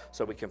email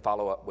so we can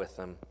follow up with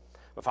them.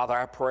 But Father,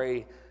 I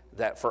pray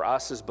that for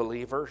us as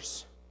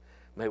believers,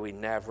 may we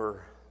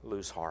never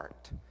lose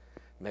heart.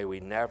 May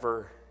we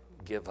never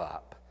give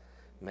up.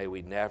 May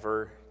we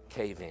never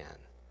cave in.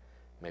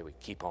 May we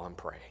keep on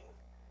praying.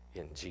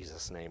 In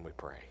Jesus' name we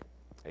pray.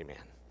 Amen.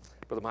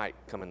 Brother Mike,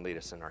 come and lead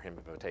us in our hymn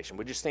of invitation.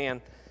 Would you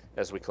stand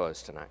as we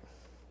close tonight?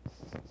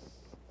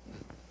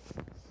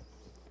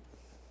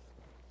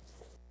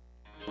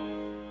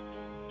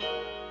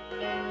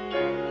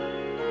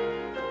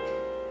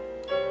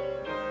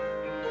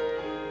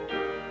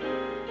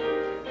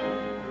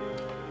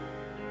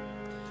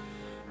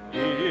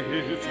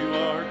 If you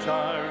are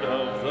tired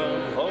of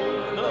the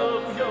load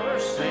of your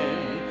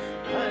sin,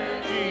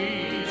 let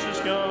Jesus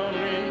come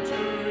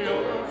into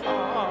your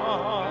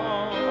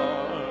heart.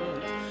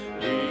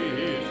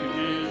 If you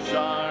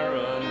desire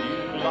a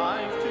new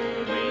life to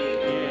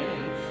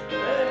begin,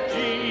 let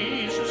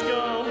Jesus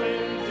come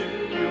into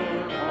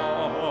your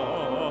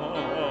heart.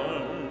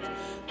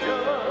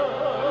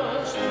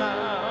 Just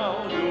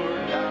now your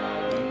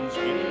doubtings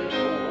give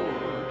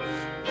o'er.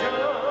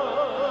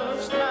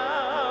 Just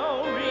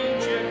now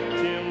reject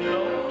him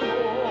no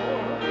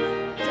more.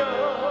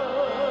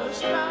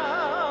 Just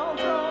now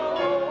throw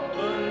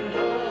open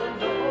the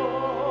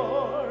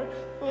door.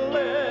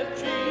 Let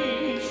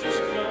Jesus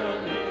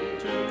come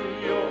into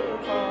your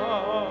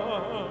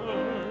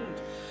heart.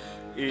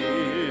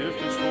 If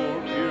it's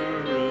for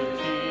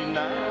purity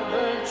now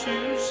that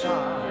you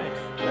sigh,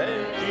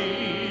 let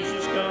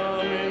Jesus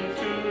come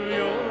into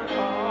your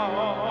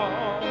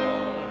heart.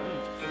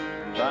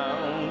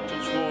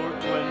 Fountains for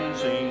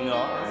cleansing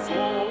are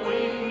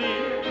flowing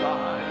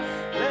nearby.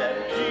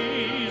 Let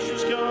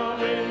Jesus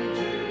come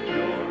into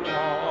your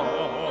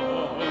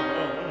heart.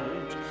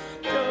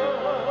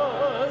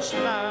 Just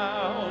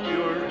now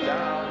your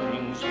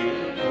doubtings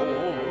give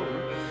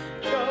o'er.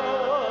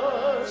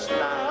 Just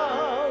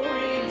now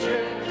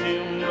reject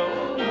him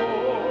no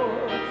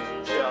more.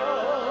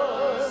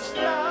 Just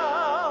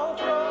now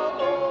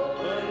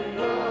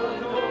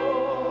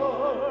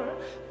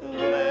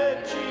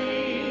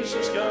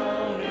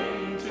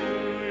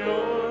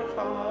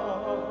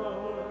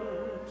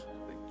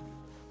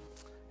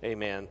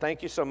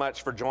thank you so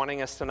much for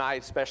joining us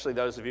tonight, especially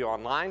those of you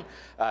online.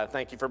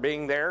 Thank you for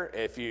being there.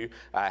 If you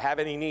have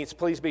any needs,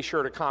 please be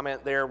sure to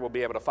comment there. We'll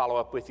be able to follow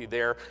up with you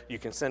there. You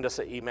can send us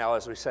an email,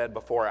 as we said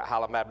before, at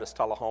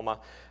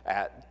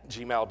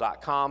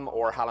highlandbaptisttullahoma@gmail.com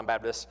or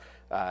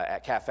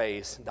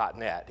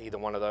highlandbaptist@cafes.net. Either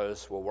one of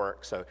those will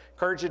work. So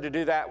encourage you to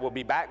do that. We'll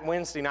be back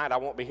Wednesday night. I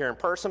won't be here in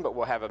person, but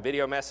we'll have a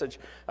video message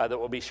that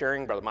we'll be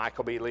sharing. Brother Mike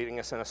will be leading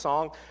us in a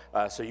song.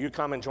 So you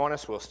come and join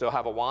us. We'll still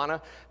have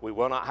Awana. We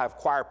will not have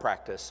choir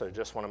practice, so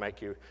just want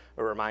to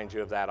remind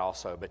you of that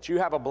also. But you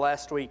have a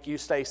blessed week. You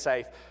stay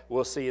safe.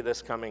 We'll see you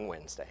this coming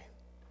Wednesday.